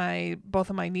sister-in-law, but both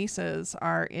of my nieces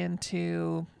are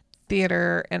into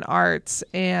theater and arts,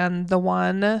 and the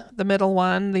middle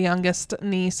one, the youngest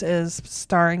niece, is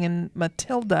starring in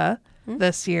Matilda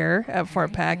this year at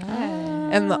Fort Peck,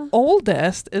 and the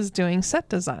oldest is doing set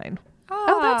design.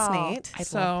 Oh, that's neat. I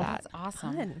So- love that. That's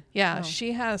awesome. Fun. Yeah,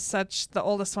 she has the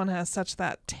oldest one has such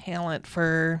that talent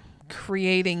for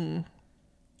creating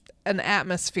an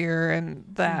atmosphere and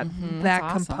that That's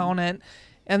awesome. component.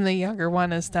 And the younger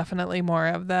one is definitely more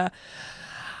of the,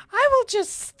 I will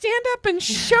just stand up and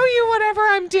show you whatever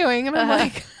I'm doing. And I'm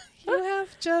like, you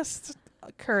have just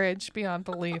courage beyond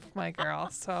belief, my girl.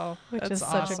 So Which that's is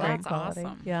awesome. such a great That's quality.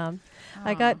 awesome. Yeah.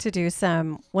 I got to do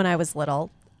some when I was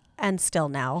little and still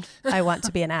now. I want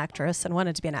to be an actress and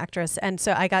wanted to be an actress. And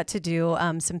so I got to do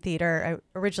some theater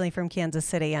originally from Kansas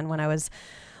City. And when I was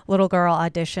little girl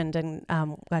auditioned and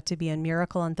got to be in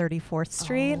Miracle on 34th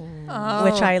Street, Oh.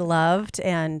 which I loved.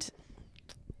 And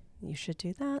you should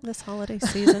do that this holiday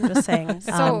season. Just saying.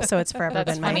 So it's forever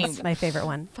That's been funny. my favorite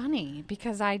one. Funny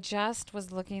because I just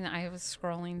was looking. I was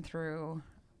scrolling through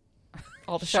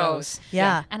All the shows. shows.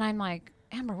 Yeah. and I'm like,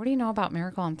 Amber, what do you know about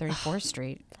Miracle on 34th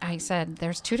Street? I said,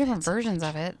 there's 2 different versions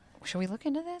of it. Should we look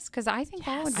into this? Because I think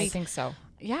that would be. I think so.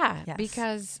 Yeah, Yes.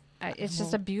 because it's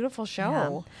just a beautiful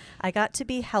show. Yeah. I got to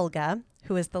be Helga,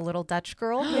 who is the little Dutch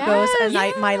girl who Yes, goes,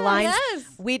 and my lines.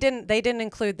 yes. They didn't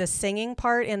include the singing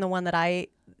part in the one that I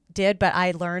did, but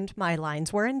I learned my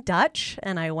lines were in Dutch,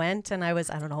 and I went, and I was,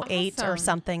 I don't know, 8 or Awesome.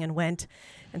 something, and went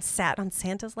and sat on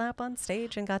Santa's lap on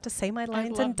stage and got to say my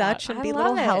lines in love Dutch that. and I be love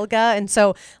little it. Helga. And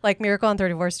so, like, Miracle on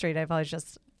 34th Street, I've always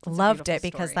just loved beautiful it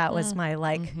because story. that was my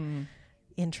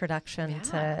introduction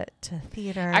Yeah. to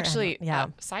theater. Actually, and, yeah.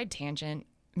 side tangent,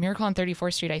 Miracle on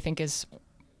 34th Street, I think, is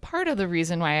part of the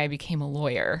reason why I became a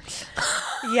lawyer.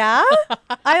 Yeah,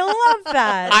 I love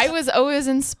that. I was always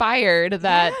inspired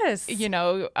that, Yes.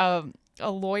 a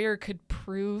lawyer could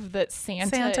prove that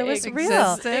Santa was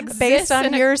real. Existed. Based on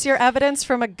in a- here's your evidence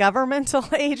from a governmental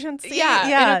agency.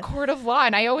 in a court of law.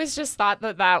 And I always just thought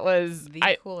that was The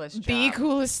coolest the job.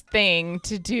 coolest thing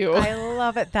to do I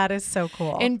love it. That is so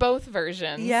cool. in both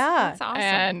versions. yeah. That's awesome.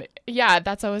 And yeah,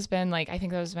 that's always been like, I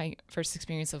think that was my first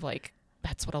experience of like,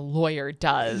 that's what a lawyer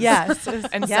does. Yes.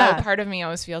 And yeah. so part of me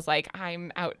always feels like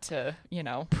I'm out to,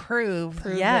 Prove.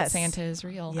 prove Yes. that Santa is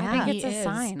real. Yeah. I think He it's a is.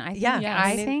 sign. I think,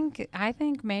 Yeah. I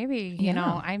think maybe, you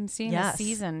know, I'm seeing Yes. a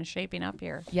season shaping up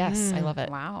here. Yes, I love it.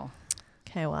 Wow.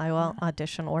 Okay, well, I will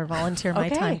audition or volunteer my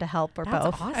Okay. time to help or That's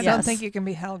both. awesome. I don't think you can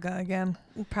be Helga again.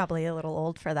 Probably a little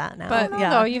old for that now. But- yeah.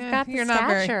 No, you've Yeah, got the you're not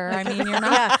very- stature. I mean, you're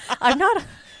not. yeah, I'm not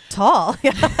tall.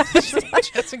 Yeah,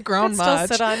 It's a grown still much.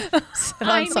 sit on. Sit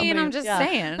I on mean, somebody. I'm just Yeah.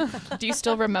 saying. Do you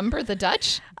still remember the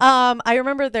Dutch? I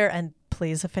remember there, and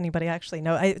please, if anybody actually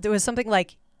know, there was something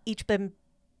like "Ich bin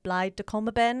blij te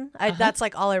komen ben." That's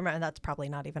like all I remember. That's probably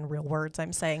not even real words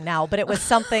I'm saying now, but it was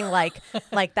something like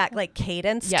that, like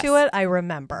cadence Yes. to it. I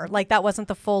remember, like that wasn't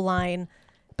the full line,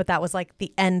 but that was like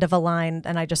the end of a line,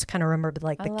 and I just kind of remembered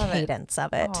like I the love it. cadence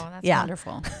of it. Oh, that's yeah.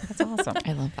 wonderful. That's awesome.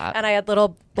 I love that. And I had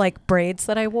little like braids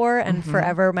that I wore, and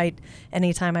forever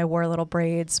anytime I wore little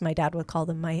braids, my dad would call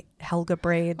them my Helga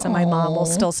braids, and my mom will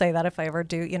still say that if I ever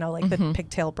do, like the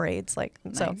pigtail braids, like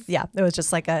so. Nice. Yeah, it was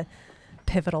just like a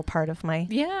pivotal part of my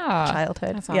Yeah.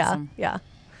 childhood. That's awesome. Yeah.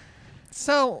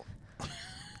 So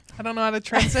I don't know how to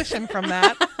transition from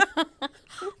that.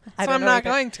 I So don't I'm know not either.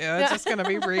 going to. It's just going to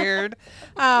be weird.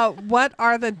 What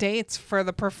are the dates for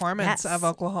the performance Yes. of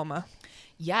Oklahoma?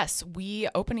 Yes,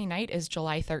 opening night is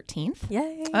July 13th.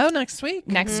 Yay. Oh, next week.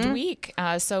 Next week.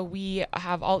 So we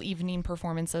have all evening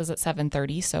performances at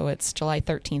 7:30. So it's July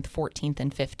 13th, 14th,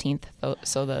 and 15th.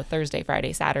 So the Thursday,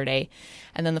 Friday, Saturday.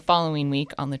 And then the following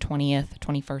week on the 20th,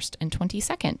 21st, and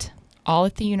 22nd. All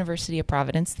at the University of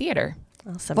Providence Theater.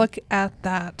 Awesome. Look at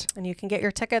that. And you can get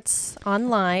your tickets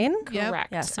online. Yep.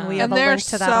 Correct. Yes, and we And have a they're link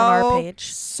to that on our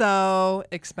page. so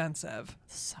expensive.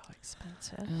 So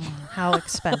expensive. How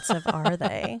expensive are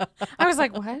they? I was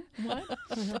like, what?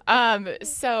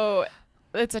 So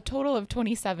it's a total of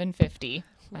 $27.50.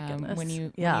 goodness. When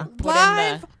you Yeah. put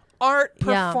Live in art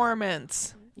Yeah.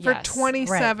 performance for Yes.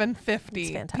 $27.50.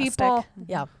 It's fantastic. People,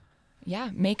 Yeah.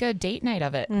 make a date night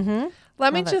of it.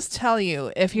 let me Love it. just tell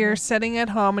you, if you're sitting at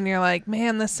home and you're like,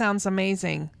 man, this sounds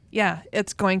amazing. Yeah,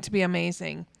 it's going to be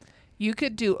amazing. You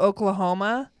could do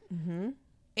Oklahoma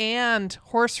and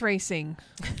horse racing.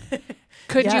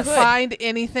 Could you Yes. find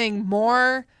anything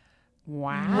more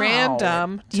Wow.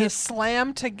 random to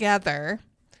slam together?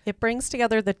 It brings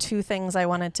together the two things I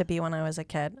wanted to be when I was a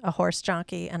kid: a horse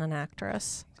jockey and an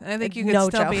actress. I think you could No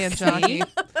still be a joke. jockey.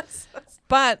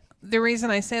 But the reason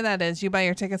I say that is you buy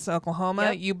your tickets to Oklahoma,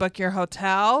 Yep. you book your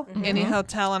hotel. Any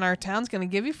hotel in our town is going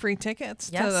to give you free tickets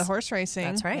to Yes. the horse racing.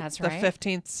 That's right. That's The right.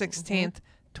 15th, 16th,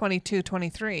 22,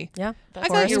 23. Yeah. I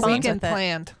got your Corresponds weekend with it.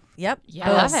 planned. Yep. Yeah.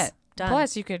 I love Yes. it. Done.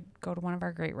 Plus, you could go to one of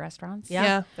our great restaurants. Yeah.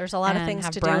 Yeah. There's a lot of And things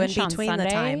have to do in brunch on between the Sunday.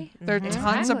 time. There are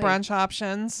tons of Exactly. brunch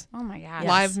options, Oh my gosh.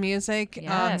 live music on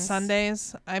Yes.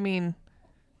 Sundays. I mean,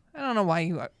 I don't know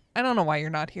why you're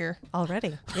not here.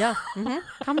 Already. Yeah.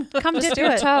 Come dip do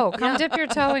your it. toe. Come dip your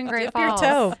toe in Great Dip your Falls.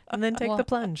 toe and then take Well, the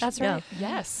plunge. That's Yeah. right.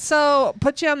 Yes. So,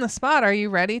 put you on the spot. Are you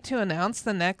ready to announce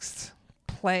the next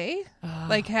play?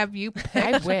 Like, have you picked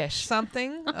I wish.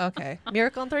 something? Okay.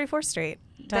 Miracle on 34th Street.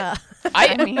 Duh.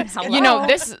 I mean, hello. you know,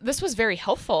 this was very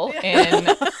helpful in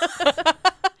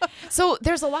So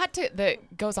there's a lot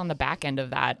that goes on the back end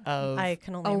of that I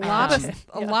can only A imagine.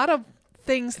 lot of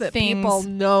things that people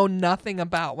know nothing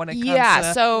about when it comes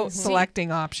to so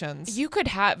selecting options. You could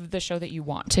have the show that you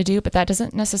want to do, but that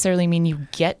doesn't necessarily mean you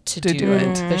get to do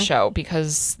it, the show,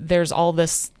 because there's all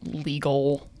this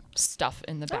legal stuff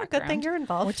in the background. Good thing you're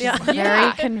involved. Which is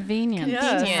very convenient.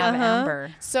 Yes. to have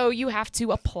Amber. So you have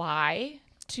to apply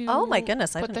to Oh my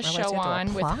goodness, I put the didn't realize show you had on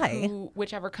to apply. with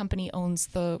whichever company owns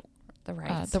the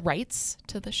rights. the rights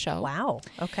to the show. Wow.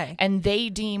 Okay. And they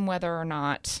deem whether or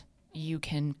not you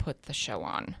can put the show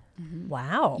on.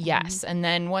 Wow. Yes, and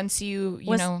then once you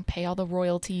know pay all the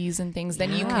royalties and things,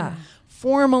 then you Yeah. can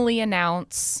formally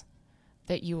announce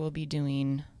that you will be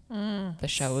doing the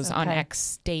shows on Okay.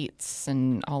 X dates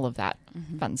and all of that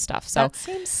fun stuff. So That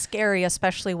seems scary,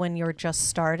 especially when you're just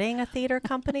starting a theater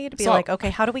company, to be So- like, okay,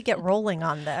 how do we get rolling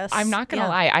on this? I'm not gonna Yeah.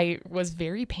 lie, I was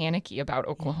very panicky about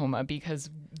Oklahoma because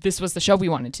this was the show we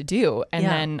wanted to do, and Yeah.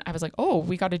 then I was like, oh,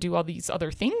 we got to do all these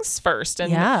other things first, and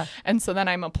Yeah. and so then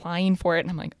I'm applying for it, and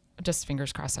I'm like, just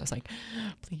fingers crossed. I was like,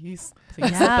 please Yeah.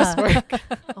 let this work,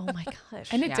 Oh my gosh.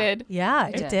 and it did. Yeah,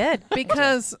 it did.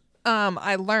 Because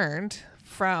I learned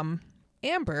from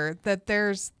Amber that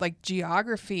there's like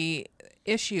geography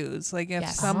issues. Like if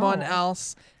Yes. someone Oh.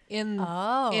 else in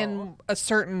Oh. a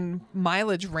certain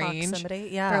mileage range, Proximity,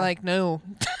 yeah. they're like, no,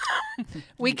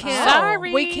 we can't.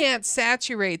 Sorry. We can't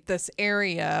saturate this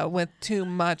area with too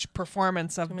much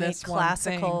performance of Many this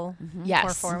classical Yes.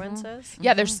 performances.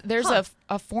 Yeah, there's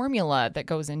a formula that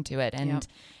goes into it, and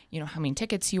you know how many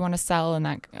tickets you want to sell, and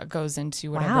that goes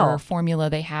into whatever Wow. formula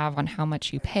they have on how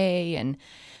much you pay, and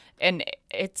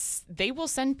they will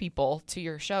send people to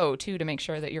your show too to make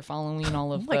sure that you're following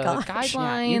all of my the gosh.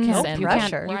 guidelines. No and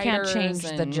pressure. You can't writers change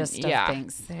the and- gist yeah. of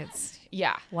things. It's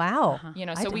Yeah, Wow. you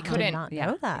know, I so we did couldn't not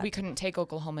know that. we couldn't take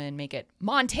Oklahoma and make it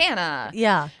Montana.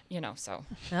 Yeah. You know, so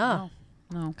Oh,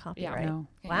 no. copyright. No.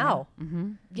 Wow.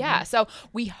 yeah, so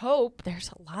we hope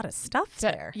There's a lot of stuff to,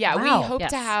 there. yeah, Wow. we hope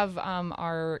Yes. to have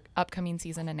our upcoming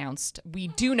season announced. We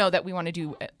do know that we want to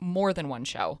do more than one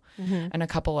show and a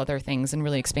couple other things and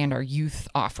really expand our youth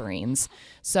offerings.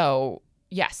 So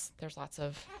yes, there's lots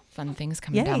of fun things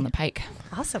coming Yay. down the pike.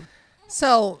 Awesome.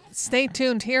 So stay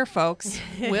tuned here, folks.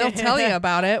 We'll tell you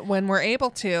about it when we're able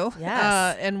to,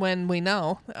 Yes. and when we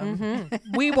know.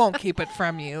 We won't keep it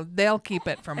from you. They'll keep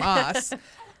it from us,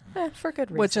 For good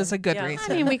reason. which is a good Yeah. reason.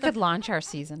 I mean, we could launch our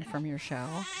season from your show.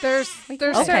 There's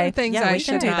Okay. certain things Yeah, I we can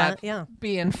should do not that. Yeah.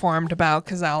 be informed about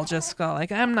because I'll just go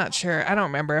like, I'm not sure. I don't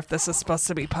remember if this is supposed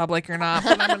to be public or not,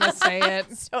 but I'm going to say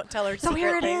it. Don't tell her. So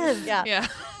here it is. Yeah. Yeah.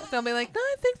 They'll be like, no,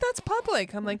 I think that's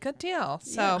public. I'm like, good deal.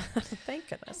 So Thank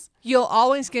goodness. you'll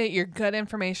always get your good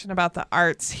information about the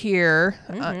arts here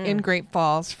in Great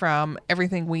Falls from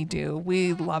everything we do.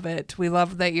 We love it. We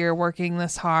love that you're working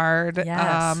this hard,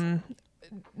 Yes.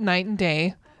 night and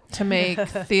day, to make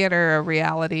theater a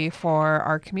reality for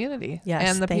our community Yes,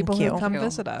 and the thank people you. who come Thank you.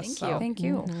 visit us. Thank so. you. Thank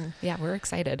you. Yeah, we're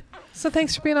excited. So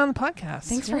thanks for being on the podcast.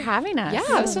 Thanks for having us.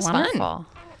 Yeah, this was fun. wonderful.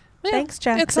 Yeah, Thanks,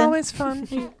 Jackson. It's always fun.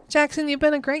 Jackson, you've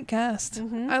been a great guest.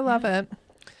 I love it.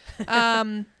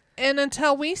 And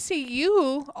until we see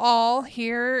you all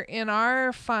here in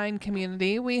our fine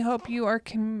community, we hope you are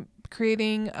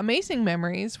creating amazing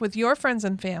memories with your friends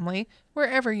and family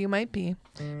wherever you might be.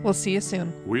 We'll see you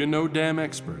soon. We're No Damn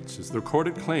Experts is the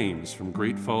recorded claims from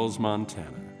Great Falls,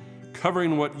 Montana,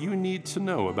 covering what you need to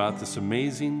know about this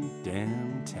amazing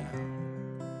damn town.